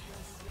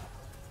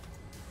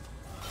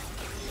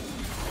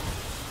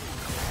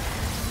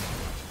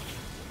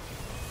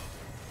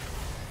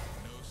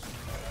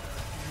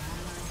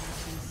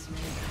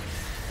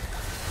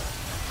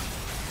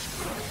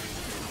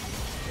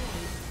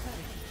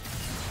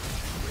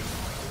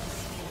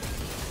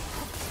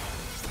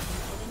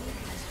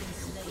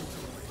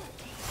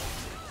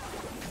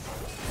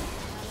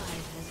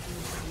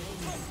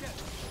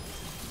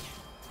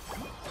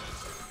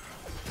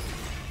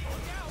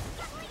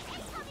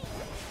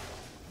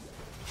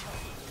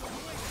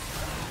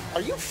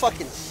 Are you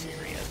fucking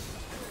serious?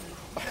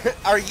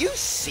 Are you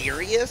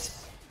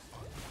serious?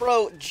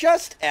 Bro,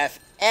 just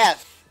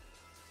FF.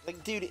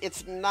 Like, dude,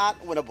 it's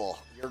not winnable.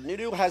 Your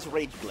Nunu has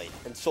Rageblade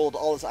and sold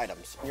all his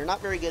items. And you're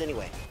not very good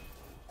anyway.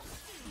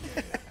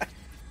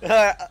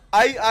 I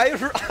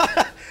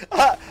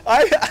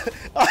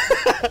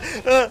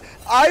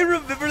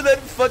remember that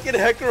fucking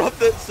hacker up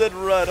that said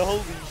run.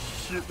 Holy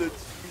shit,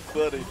 that's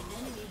funny.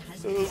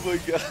 Oh my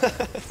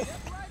god.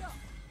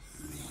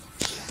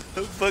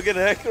 The fucking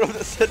hacker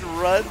that said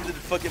run and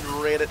fucking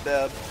ran it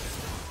down.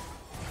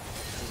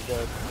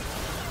 Dude,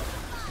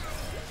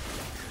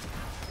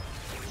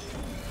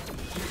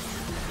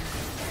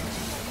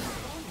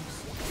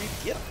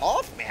 get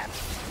off, man.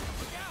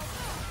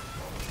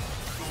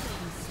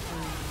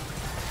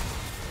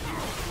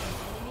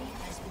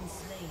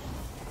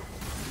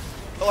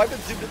 Oh, I've been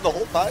zoomed in the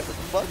whole time? What the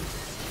fuck?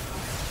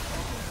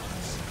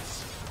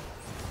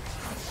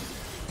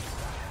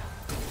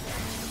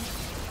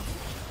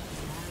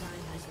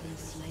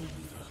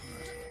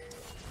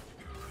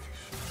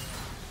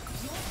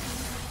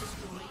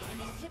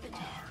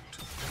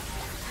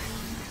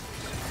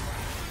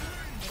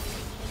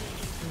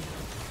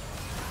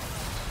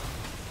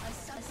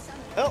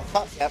 Oh,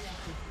 top cap.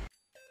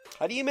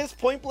 How do you miss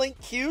point blank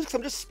Qs? Because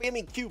I'm just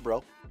spamming Q,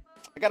 bro.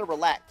 I gotta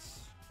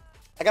relax.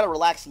 I gotta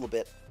relax a little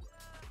bit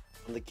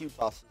on the Q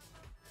tosses.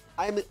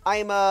 I'm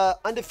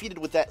undefeated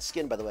with that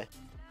skin, by the way.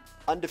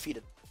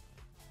 Undefeated.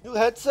 New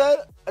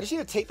headset? I just need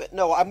to tape it.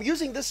 No, I'm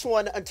using this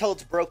one until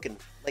it's broken.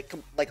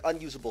 Like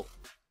unusable.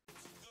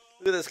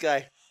 Look at this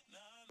guy.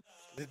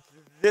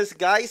 This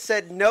guy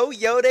said no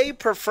Yone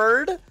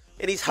preferred,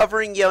 and he's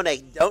hovering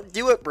Yone. Don't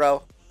do it,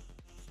 bro.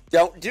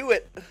 Don't do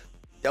it.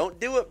 Don't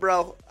do it,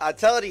 bro. I'm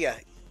telling you.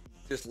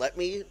 Just let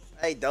me.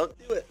 Hey, don't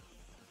do it.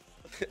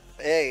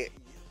 Hey,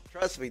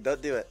 trust me,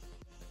 don't do it.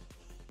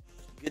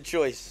 Good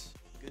choice.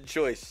 Good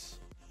choice.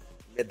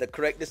 You made the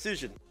correct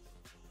decision.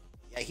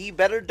 Yeah, he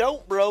better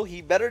don't, bro.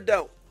 He better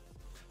don't.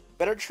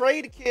 Better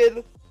trade,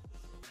 kid.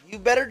 You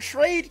better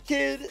trade,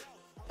 kid.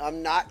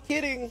 I'm not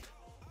kidding.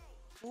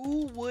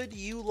 Who would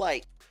you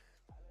like?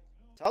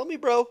 Tell me,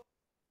 bro.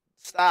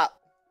 Stop.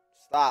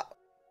 Stop.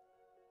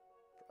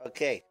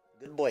 Okay.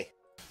 Good boy.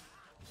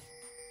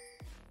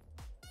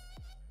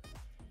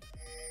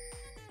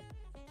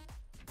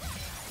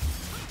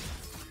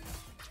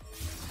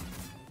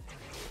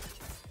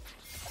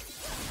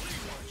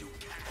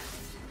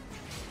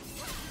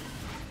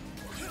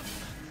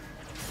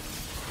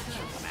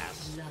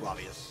 Too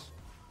obvious.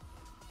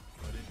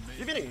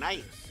 You're getting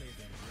Ignite.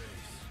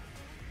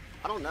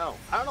 I don't know.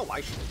 I don't know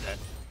why she did that.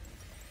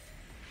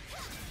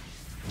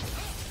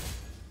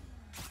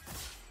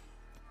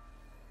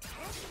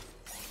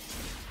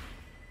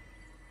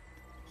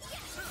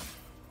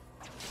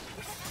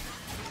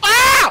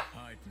 Ah!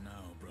 Hide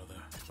now,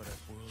 brother, but at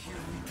world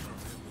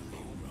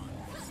will run.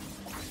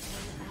 An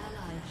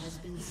ally has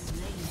been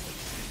slain.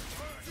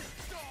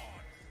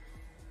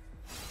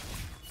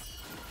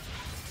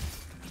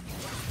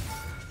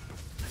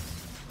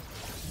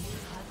 You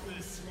have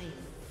been slain.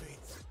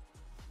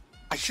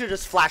 I should have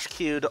just flash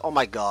queued. Oh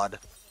my god.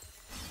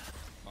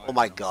 Oh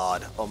my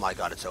god. Oh my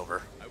god, it's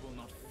over. I will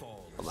not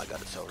fall. Oh my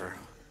god, it's over.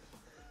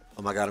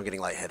 Oh my god, I'm getting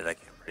lightheaded. I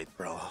can't breathe,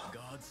 bro.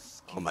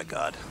 Oh my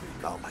god.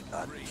 Oh my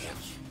god. I can't.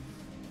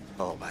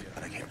 Oh my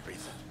god, I can't breathe.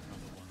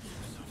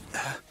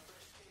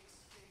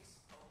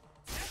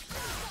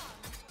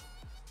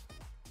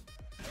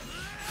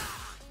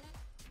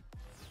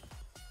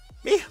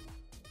 Me? You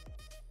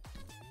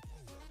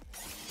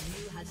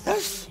have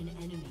Yes. slain an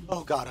enemy.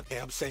 Oh god, okay,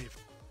 I'm safe.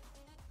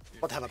 I'm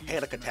about to have a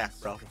panic attack,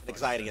 bro. An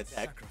anxiety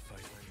attack.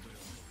 Sacrifice will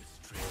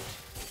restrain.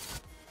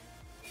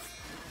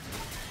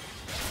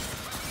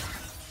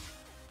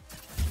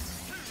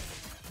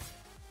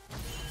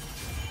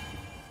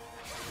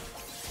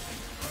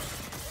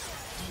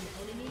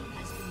 An enemy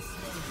has been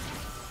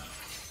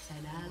slain.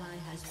 An ally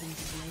has been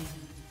slain.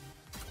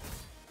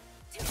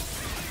 You have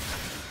slain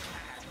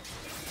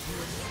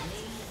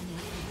an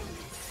enemy.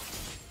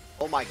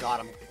 Oh my god,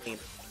 I'm clean.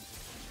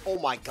 Oh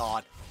my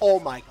god. Oh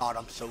my god,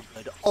 I'm so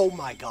good. Oh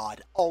my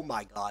god. Oh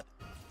my god.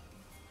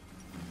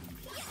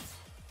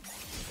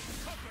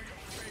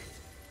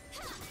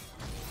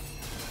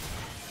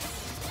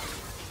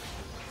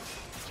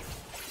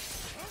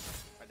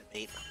 Try to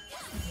bait.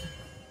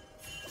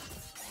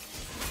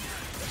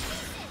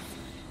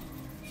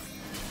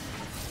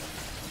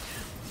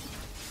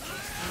 An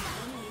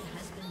enemy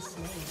has been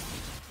slain.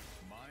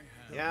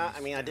 Yeah, I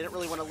mean, I didn't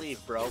really want to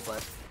leave, bro,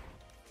 but...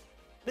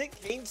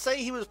 Didn't Kane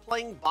say he was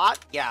playing bot?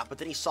 Yeah, but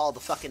then he saw the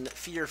fucking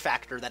fear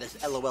factor that is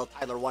LOL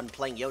TYLER1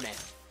 playing Yone. He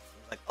was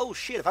like, oh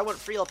shit, if I went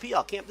free LP,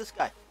 I'll camp this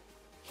guy.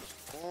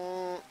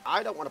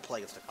 I don't want to play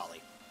against Akali.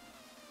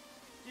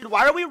 Dude,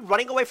 why are we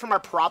running away from our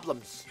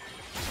problems?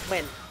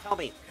 Gwen, tell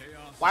me.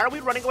 Why are we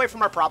running away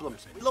from our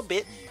problems? A little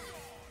bit.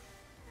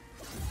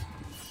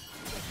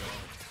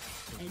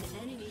 An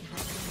enemy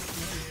has been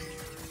slain.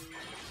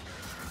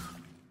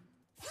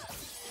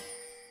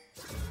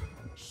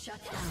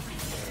 Shut down.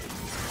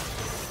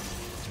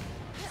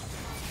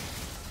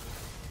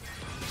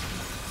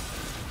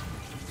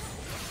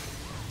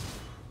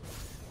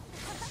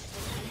 An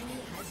enemy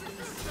has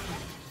been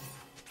slain.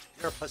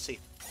 You're a pussy.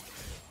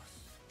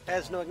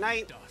 Has no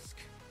ignite. Dusk.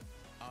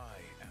 I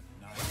am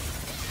night.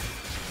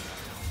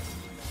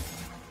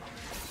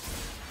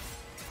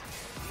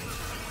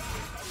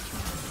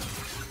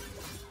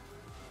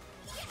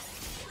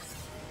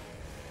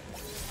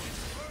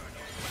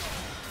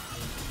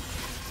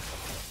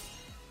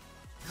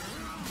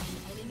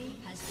 An enemy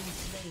has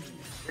been slain.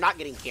 You're not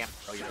getting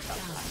camped, bro. You're not.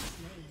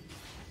 Slain.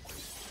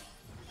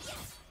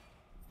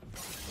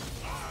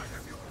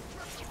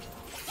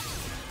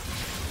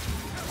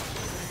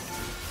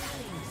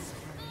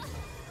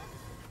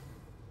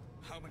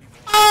 How many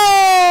more?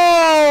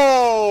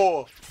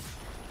 Oh!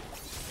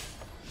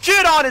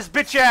 Shit on his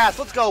bitch ass.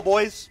 Let's go,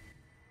 boys.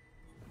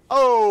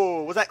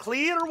 Oh, was that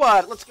clean or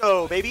what? Let's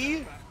go,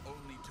 baby.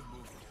 Only to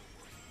move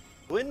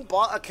forward. Win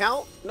bot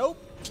account? Nope.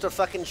 Just a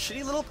fucking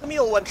shitty little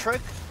Camille one trick.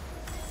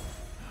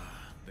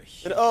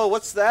 The And oh,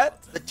 what's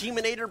that? The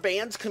Demonator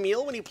bans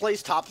Camille when he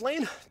plays top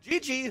lane?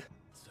 GG.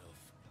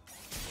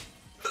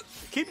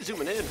 Keep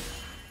zooming in.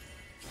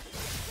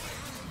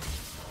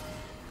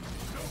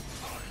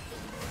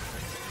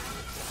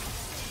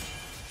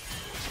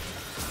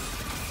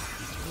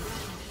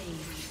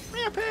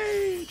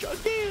 Rampage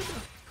again.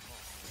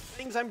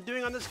 Things I'm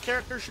doing on this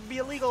character should be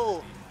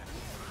illegal.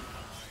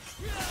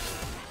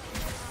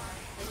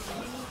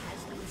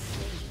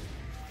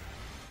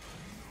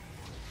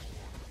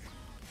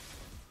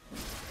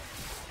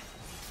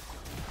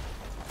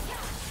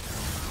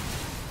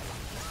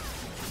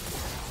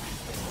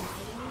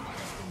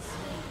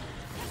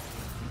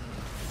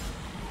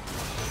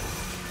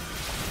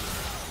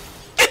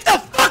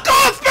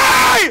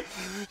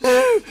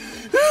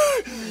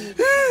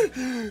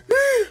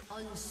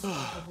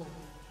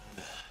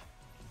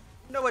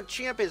 know a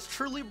champ is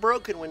truly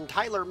broken when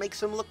Tyler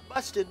makes him look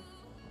busted.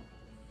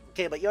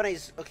 Okay, but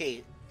Yone's...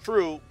 Okay,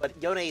 true, but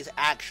Yone's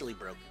actually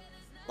broken.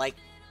 Like,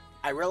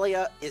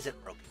 Irelia isn't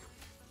broken.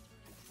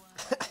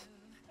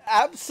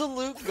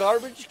 Absolute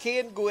garbage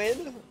can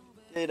Gwen?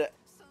 Dude,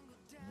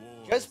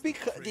 just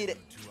because... Dude,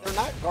 they're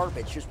not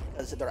garbage just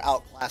because they're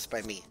outclassed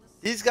by me.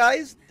 These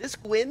guys, this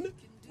Gwen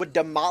would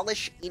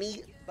demolish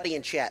anybody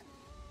in chat.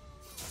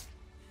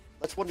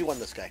 Let's 1v1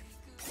 this guy.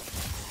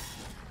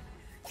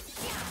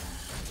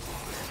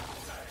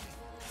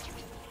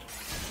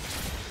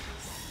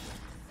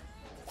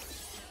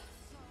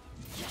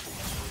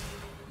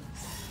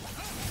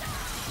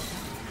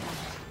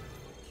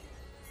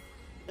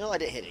 No, I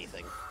didn't hit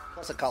anything.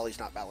 Plus, Akali's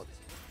not balanced.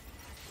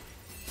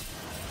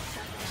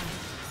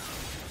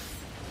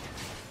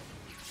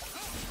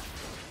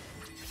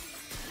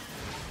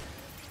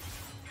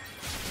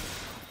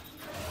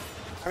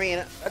 I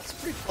mean, that's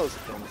pretty close to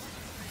him.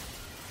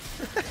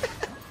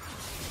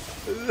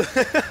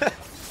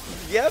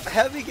 Yep,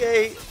 having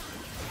a...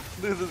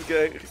 Look at this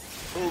guy.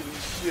 Holy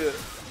shit.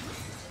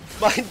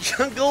 My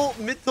jungle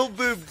mental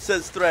boob,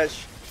 says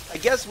Thresh. I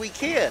guess we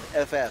can,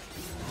 FF.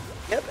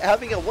 Yep,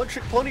 having a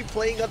one-trick pony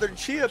playing other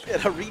champ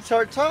and a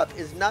retard top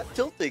is not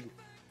tilting.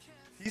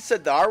 He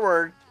said the R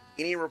word.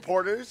 Any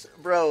reporters?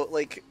 Bro,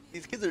 like,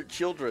 these kids are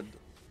children.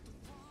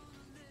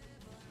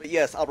 But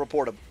yes, I'll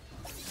report them.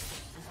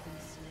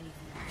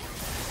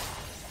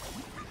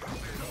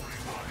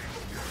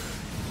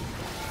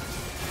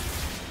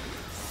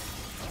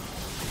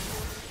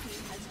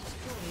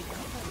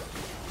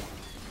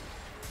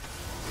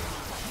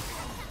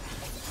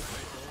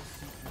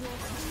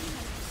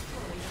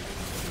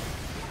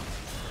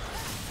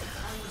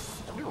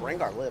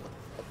 Rengar live.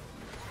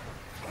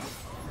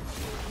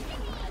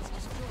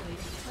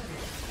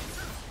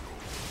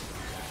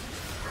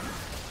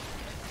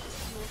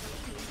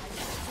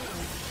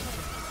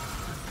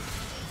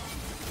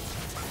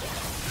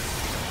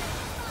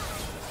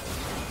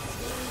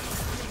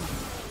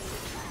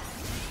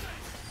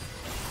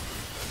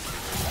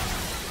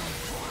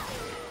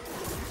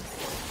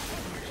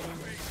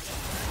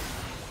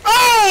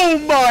 Oh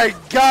my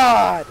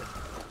god!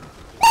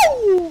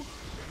 Woo!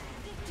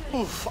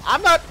 Oof,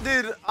 I'm not,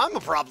 dude, I'm a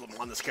problem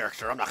on this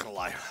character, I'm not gonna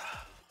lie.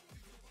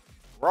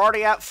 We're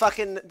already at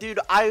fucking, dude,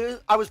 I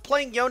was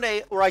playing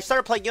Yone, or I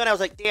started playing Yone, I was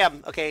like,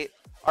 damn, okay,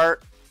 our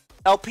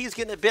LP's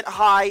getting a bit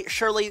high,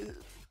 surely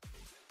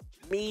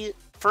me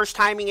first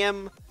timing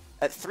him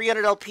at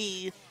 300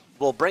 LP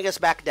will bring us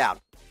back down.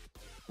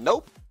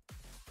 Nope.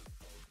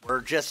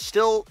 We're just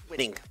still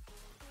winning.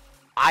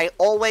 I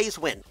always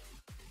win.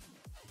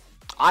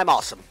 I'm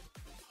awesome.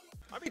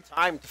 Might be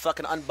time to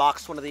fucking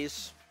unbox one of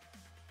these.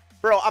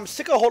 Bro, I'm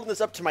sick of holding this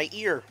up to my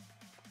ear.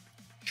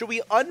 Should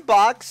we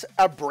unbox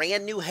a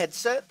brand new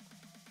headset?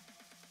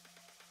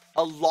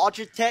 A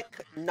Logitech,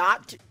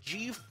 not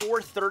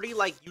G430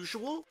 like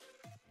usual,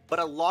 but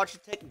a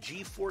Logitech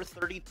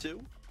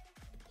G432.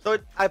 So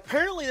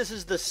apparently this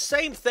is the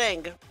same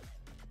thing.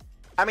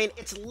 I mean,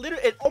 it's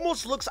literally, it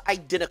almost looks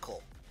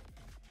identical.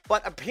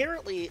 But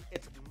apparently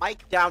it's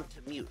mic down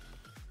to mute.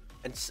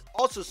 And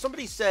also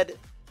somebody said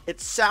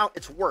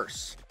it's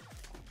worse.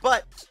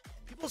 But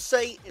people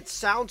say it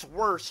sounds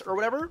worse or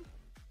whatever,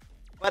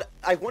 but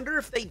I wonder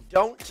if they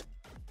don't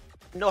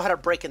know how to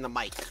break in the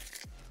mic,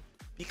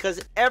 because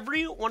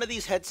every one of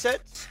these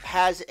headsets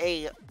has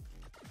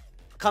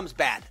comes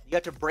bad. You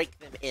have to break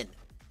them in.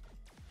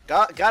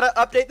 Gotta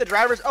update the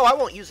drivers. Oh, I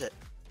won't use it.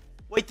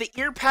 Wait, the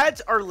ear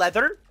pads are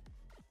leather?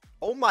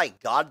 Oh my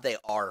god, they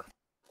are.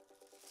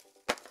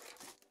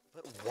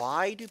 But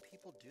why do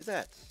people do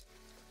that?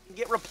 You can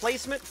get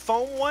replacement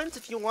foam ones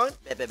if you want.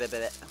 Come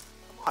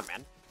on,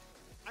 man.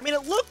 I mean,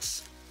 it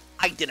looks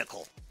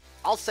identical.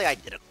 I'll say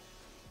identical.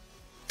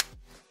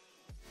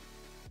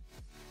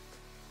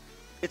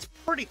 It's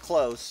pretty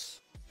close.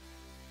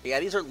 Yeah,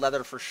 these are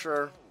leather for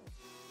sure.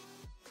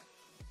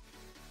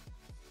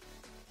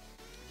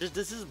 Just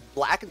this is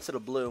black instead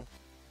of blue.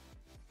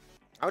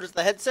 How much is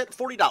the headset?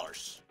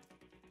 $40.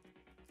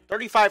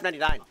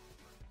 $35.99.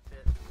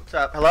 What's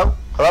up? Hello?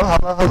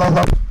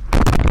 Hello?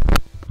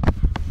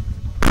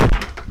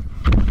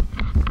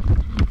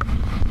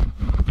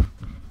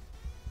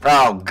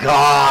 Oh,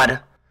 God.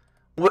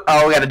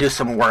 Oh, we gotta do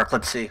some work.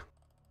 Let's see.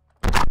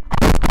 Oh,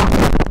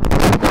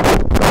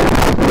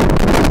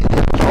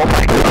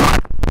 my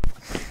God.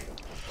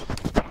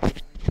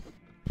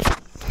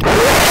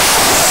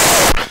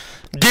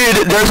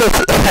 Dude,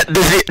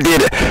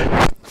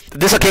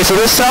 okay, so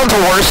this sounds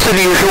worse than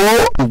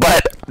usual,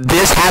 but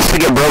this has to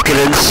get broken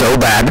in so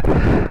bad.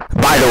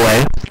 By the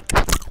way,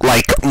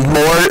 like,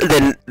 more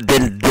than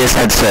this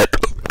headset.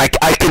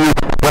 I can,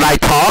 when I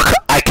talk,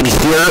 I can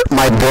hear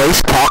my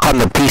voice talk on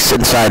the piece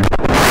inside.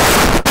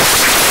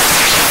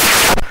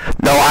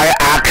 No, I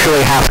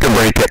actually have to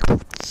break it.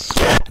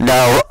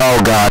 No,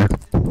 oh god.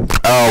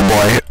 Oh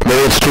boy,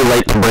 maybe it's too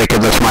late to break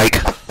in this mic.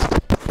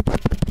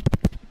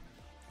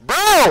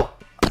 Bro!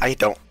 I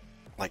don't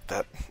like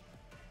that.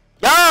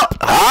 Yo!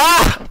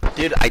 Ah!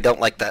 Dude, I don't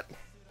like that.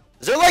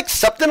 Is there like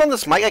something on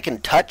this mic I can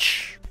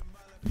touch?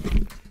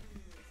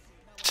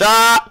 What's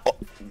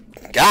up?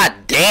 God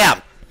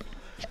damn.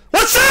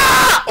 What's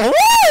up?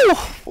 Woo!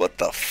 What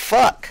the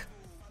fuck?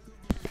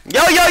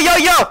 Yo, yo, yo,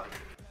 yo!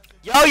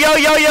 Yo, yo,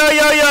 yo, yo,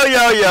 yo, yo,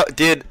 yo, yo.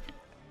 Dude,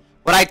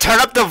 when I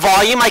turn up the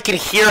volume, I can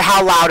hear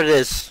how loud it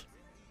is.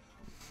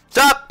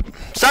 Sup?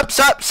 Sup,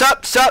 sup,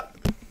 sup, sup.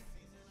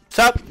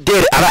 Sup?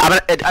 Dude,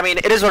 I mean,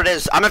 it is what it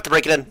is. I'm gonna have to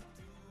break it in.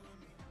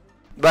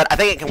 But I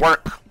think it can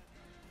work.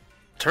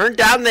 Turn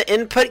down the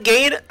input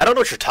gain? I don't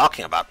know what you're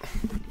talking about.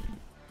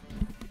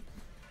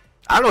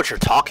 I don't know what you're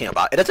talking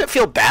about. It doesn't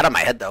feel bad on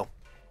my head, though.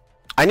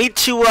 I need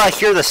to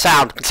hear the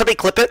sound. Can somebody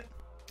clip it?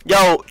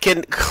 Yo,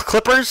 can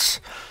clippers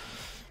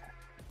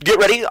get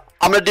ready?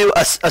 I'm gonna do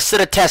a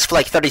set of tests for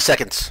like 30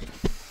 seconds.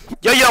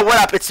 Yo, yo, what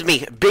up? It's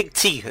me, Big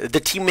T, the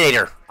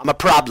teammater. I'm a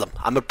problem.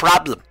 I'm a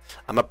problem.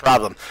 I'm a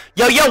problem.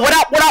 Yo, yo, what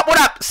up? What up? What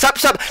up? Sup,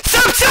 sup,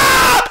 sup,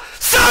 sup,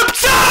 sup,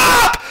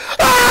 sup.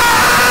 Ah!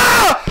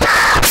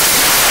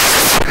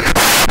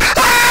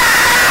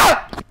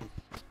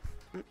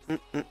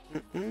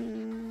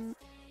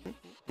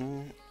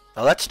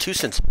 Oh, that's too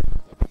sensitive.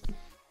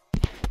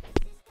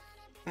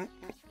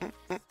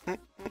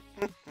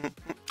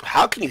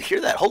 How can you hear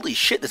that? Holy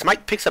shit, this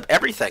mic picks up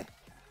everything.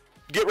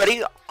 Get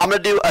ready. I'm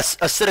gonna do a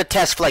set of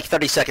tests for like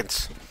 30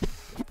 seconds.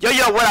 Yo,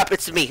 yo, what up?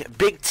 It's me,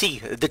 Big T,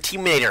 the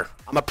teammater.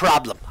 I'm a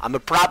problem. I'm a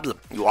problem.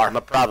 You are. I'm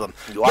a problem.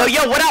 You are.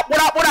 Yo, yo, what up?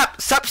 What up? What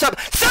up? Sup, sup,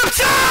 sup,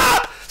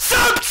 sup,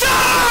 sup,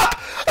 sup.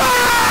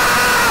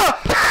 Ah!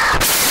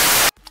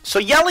 So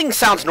yelling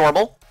sounds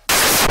normal.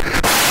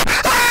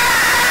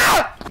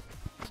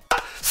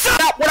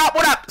 What up,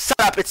 what up? Sup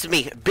up, it's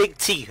me, Big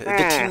T,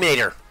 the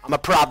teammater. I'm a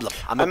problem.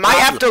 I might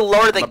have to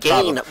lower the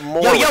gain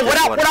more. Yo, yo, what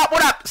up, what up,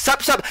 what up?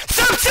 Sup, sup,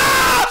 sup,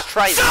 sup! Let's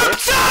try this.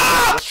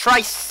 Let's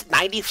try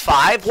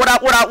 95. What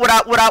up, what up, what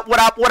up, what up, what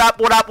up, what up,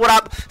 what up, what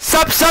up?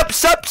 Sup, sup,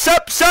 sup,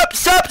 sup, sup,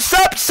 sup,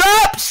 sup,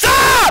 sup,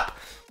 sup!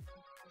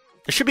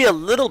 It should be a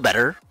little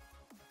better.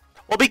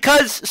 Well,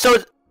 because, so,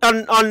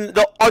 okay,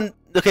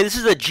 this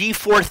is a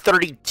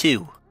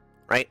G432,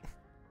 right?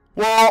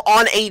 Well,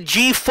 on a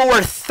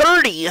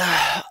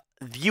G430,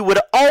 you would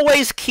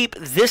always keep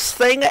this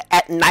thing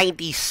at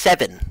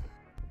 97.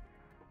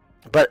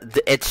 But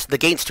the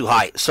gain's too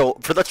high. So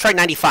let's try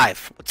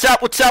 95. What's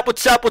up? What's up?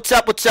 What's up? What's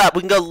up? What's up?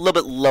 We can go a little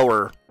bit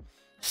lower.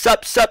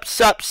 Sup, sup,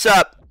 sup,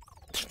 sup.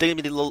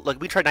 Like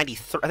we tried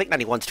 93. I think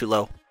 91's too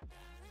low.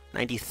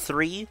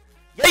 93.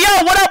 Yo,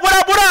 yo, what up? What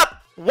up? What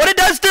up? What it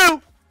does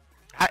do?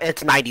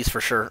 It's 90s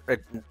for sure.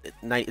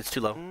 It's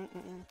too low.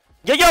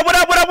 Yo, yo, what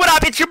up, what up, what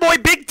up? It's your boy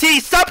Big T.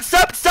 Sup,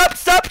 sup, sup,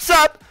 sup,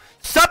 sup.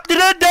 Sup,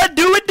 da-da-da,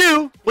 do it,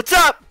 do. What's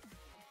up?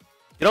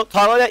 You don't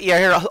talk like that? Yeah,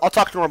 here, I'll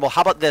talk normal.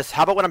 How about this?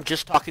 How about when I'm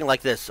just talking like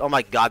this? Oh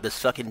my god, this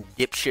fucking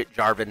dipshit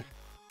Jarvan.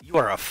 You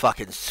are a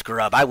fucking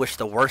scrub. I wish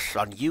the worst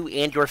on you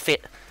and your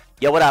fit.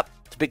 Yo, what up?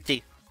 It's Big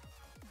T.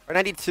 Or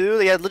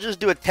 92? Yeah, let's just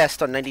do a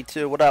test on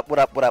 92. What up, what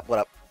up, what up, what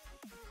up?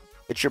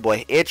 It's your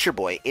boy. It's your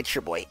boy. It's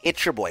your boy.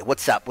 It's your boy.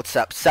 What's up? What's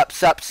up? Sup,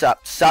 sup,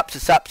 sup, sup,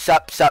 sup,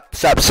 sup, sup,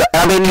 sup, sup.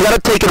 I mean, you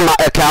gotta take into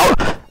account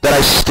that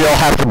I still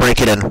have to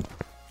break it in.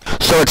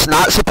 So it's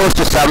not supposed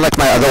to sound like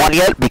my other one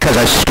yet because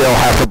I still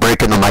have to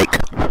break in the mic.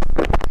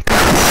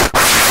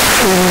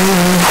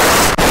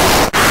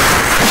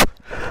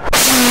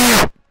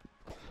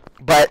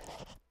 But,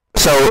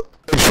 so,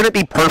 it shouldn't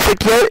be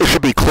perfect yet. It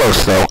should be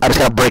close, though. I just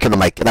gotta break in the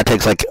mic, and that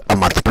takes like a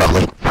month,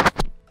 probably.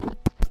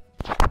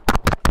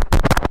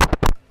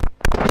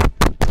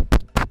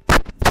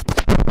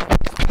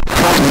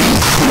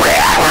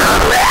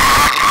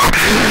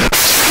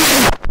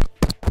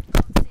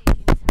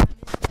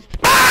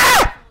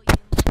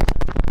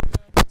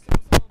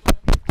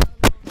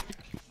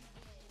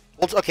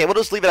 Okay, we'll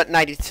just leave it at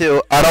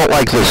 92. I don't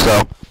like this,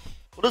 though.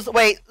 We'll just,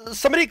 wait,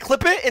 somebody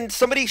clip it, and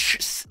somebody...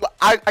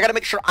 I gotta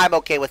make sure I'm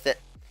okay with it.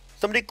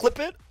 Somebody clip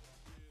it,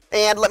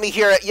 and let me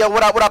hear it. Yo,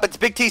 what up, what up? It's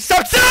Big T.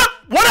 Sup, sup!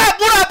 What up,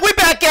 what up? We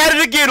back at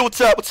it again. What's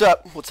up, what's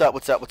up? What's up,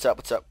 what's up, what's up,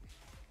 what's up?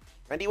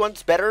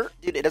 91's better?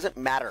 Dude, it doesn't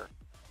matter.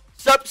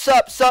 Sup,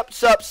 sup, sup,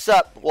 sup,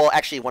 sup. Well,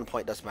 actually, 1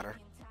 point does matter.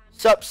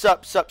 Sup,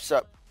 sup, sup,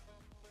 sup.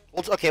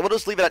 Okay, we'll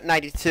just leave it at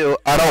 92.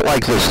 I don't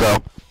like this, though.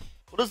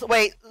 We'll just,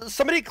 wait,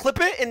 somebody clip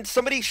it, and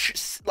somebody...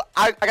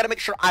 I gotta make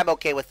sure I'm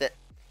okay with it.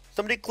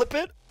 Somebody clip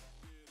it.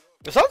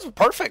 It sounds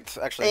perfect,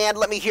 actually. And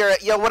let me hear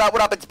it. Yo, what up,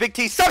 what up? It's Big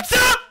T. Sup,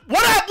 sup!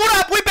 What up, what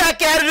up? We back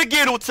at it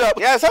again. What's up?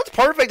 Yeah, it sounds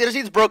perfect. It just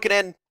needs broken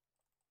in.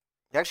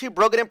 You actually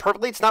broke it in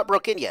perfectly. It's not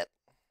broken yet.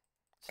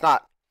 It's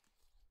not.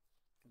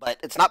 But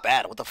it's not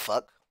bad. What the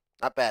fuck?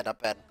 Not bad, not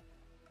bad.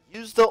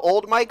 Use the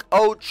old mic?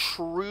 Oh,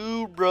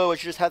 true, bro. I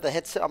should just have the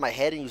headset on my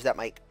head and use that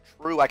mic.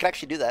 True. I can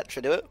actually do that.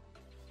 Should I do it?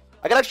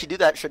 I can actually do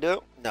that. Should I do it?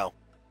 No.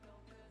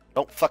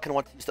 Don't fucking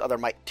want to use the other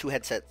mic. 2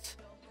 headsets.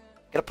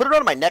 Gotta put it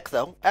on my neck,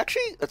 though.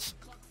 Actually, that's...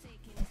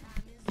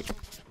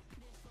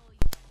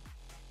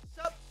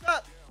 Sup,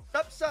 sup,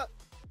 sup, sup.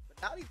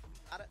 But not even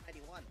not at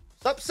 91.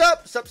 Sup,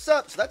 sup, sup,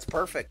 sup. So that's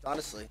perfect,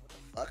 honestly.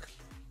 What the fuck?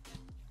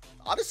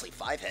 Honestly,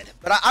 5-head.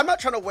 But I'm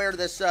not trying to wear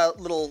this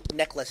little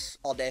necklace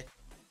all day.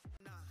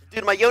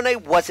 Dude, my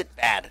Yone wasn't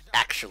bad,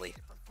 actually.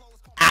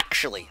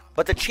 Actually.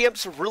 But the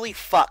champs really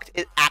fucked.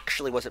 It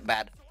actually wasn't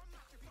bad.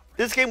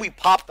 This game we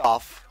popped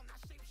off.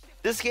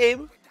 This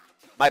game,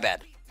 my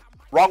bad.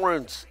 Wrong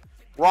runes.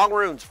 Wrong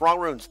runes. Wrong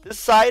runes. This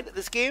side,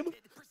 this game,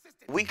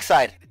 weak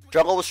side.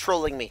 Jungle was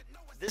trolling me.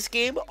 This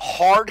game,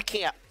 hard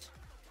camped.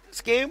 This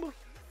game,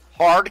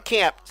 hard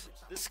camped.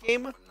 This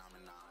game,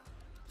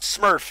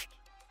 smurfed.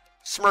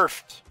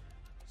 Smurfed.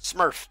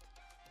 Smurfed.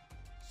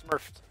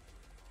 Smurfed.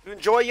 You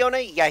enjoy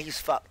Yone? Yeah, he's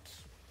fucked.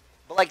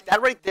 But like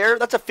that right there,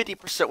 that's a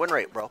 50% win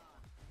rate, bro. You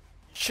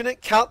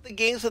shouldn't count the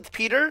games with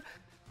Peter.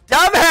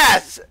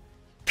 Dumbass!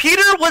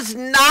 Peter was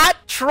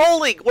not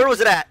trolling. Where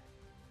was it at?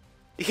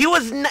 He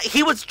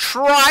was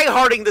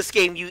try-harding this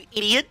game, you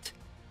idiot.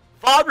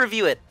 VOD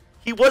review it.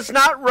 He was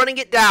not running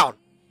it down.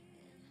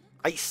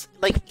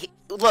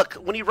 Look,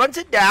 when he runs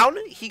it down,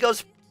 he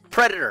goes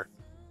Predator.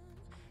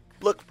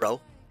 Look, bro.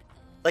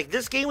 Like,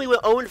 this game, we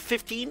went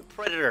 0-15,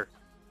 Predator.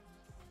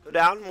 Go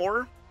down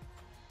more.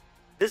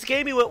 This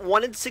game, he went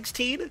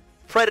 1-16,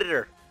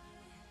 Predator.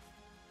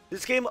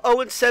 This game,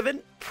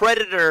 0-7,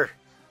 Predator,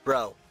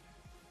 bro.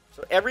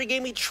 So every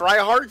game he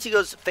try-hards, he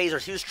goes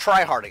phasers. He was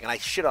try-harding, and I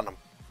shit on him.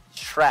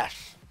 He's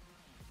trash.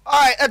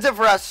 Alright, that's it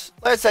for us.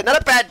 Like I said,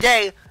 not a bad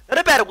day. Not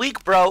a bad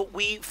week, bro.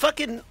 We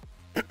fucking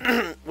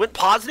went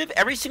positive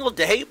every single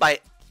day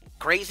by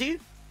crazy,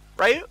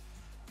 right?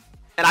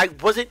 And I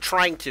wasn't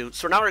trying to.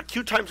 So now our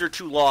queue times are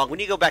too long. We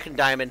need to go back in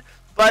Diamond.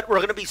 But we're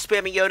going to be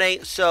spamming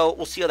Yone, so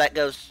we'll see how that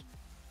goes.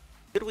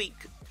 Good week.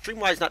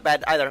 Stream-wise, not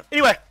bad either.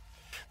 Anyway,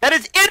 that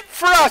is it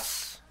for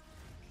us.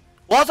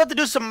 We'll also have to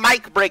do some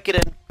mic breaking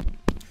in.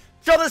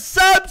 So the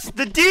subs,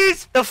 the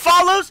Ds, the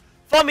follows,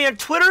 follow me on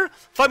Twitter,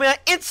 follow me on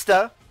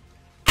Insta.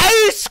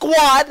 Hey,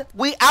 squad,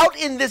 we out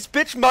in this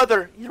bitch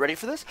mother. You ready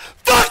for this?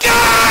 Fuckers!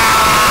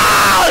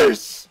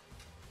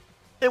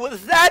 And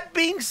with that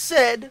being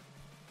said,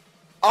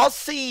 I'll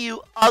see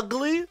you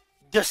ugly,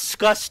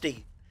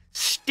 disgusting,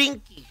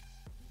 stinky,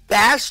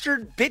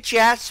 bastard,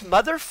 bitch-ass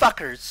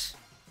motherfuckers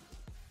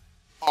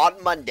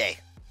on Monday.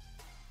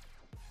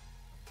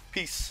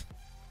 Peace.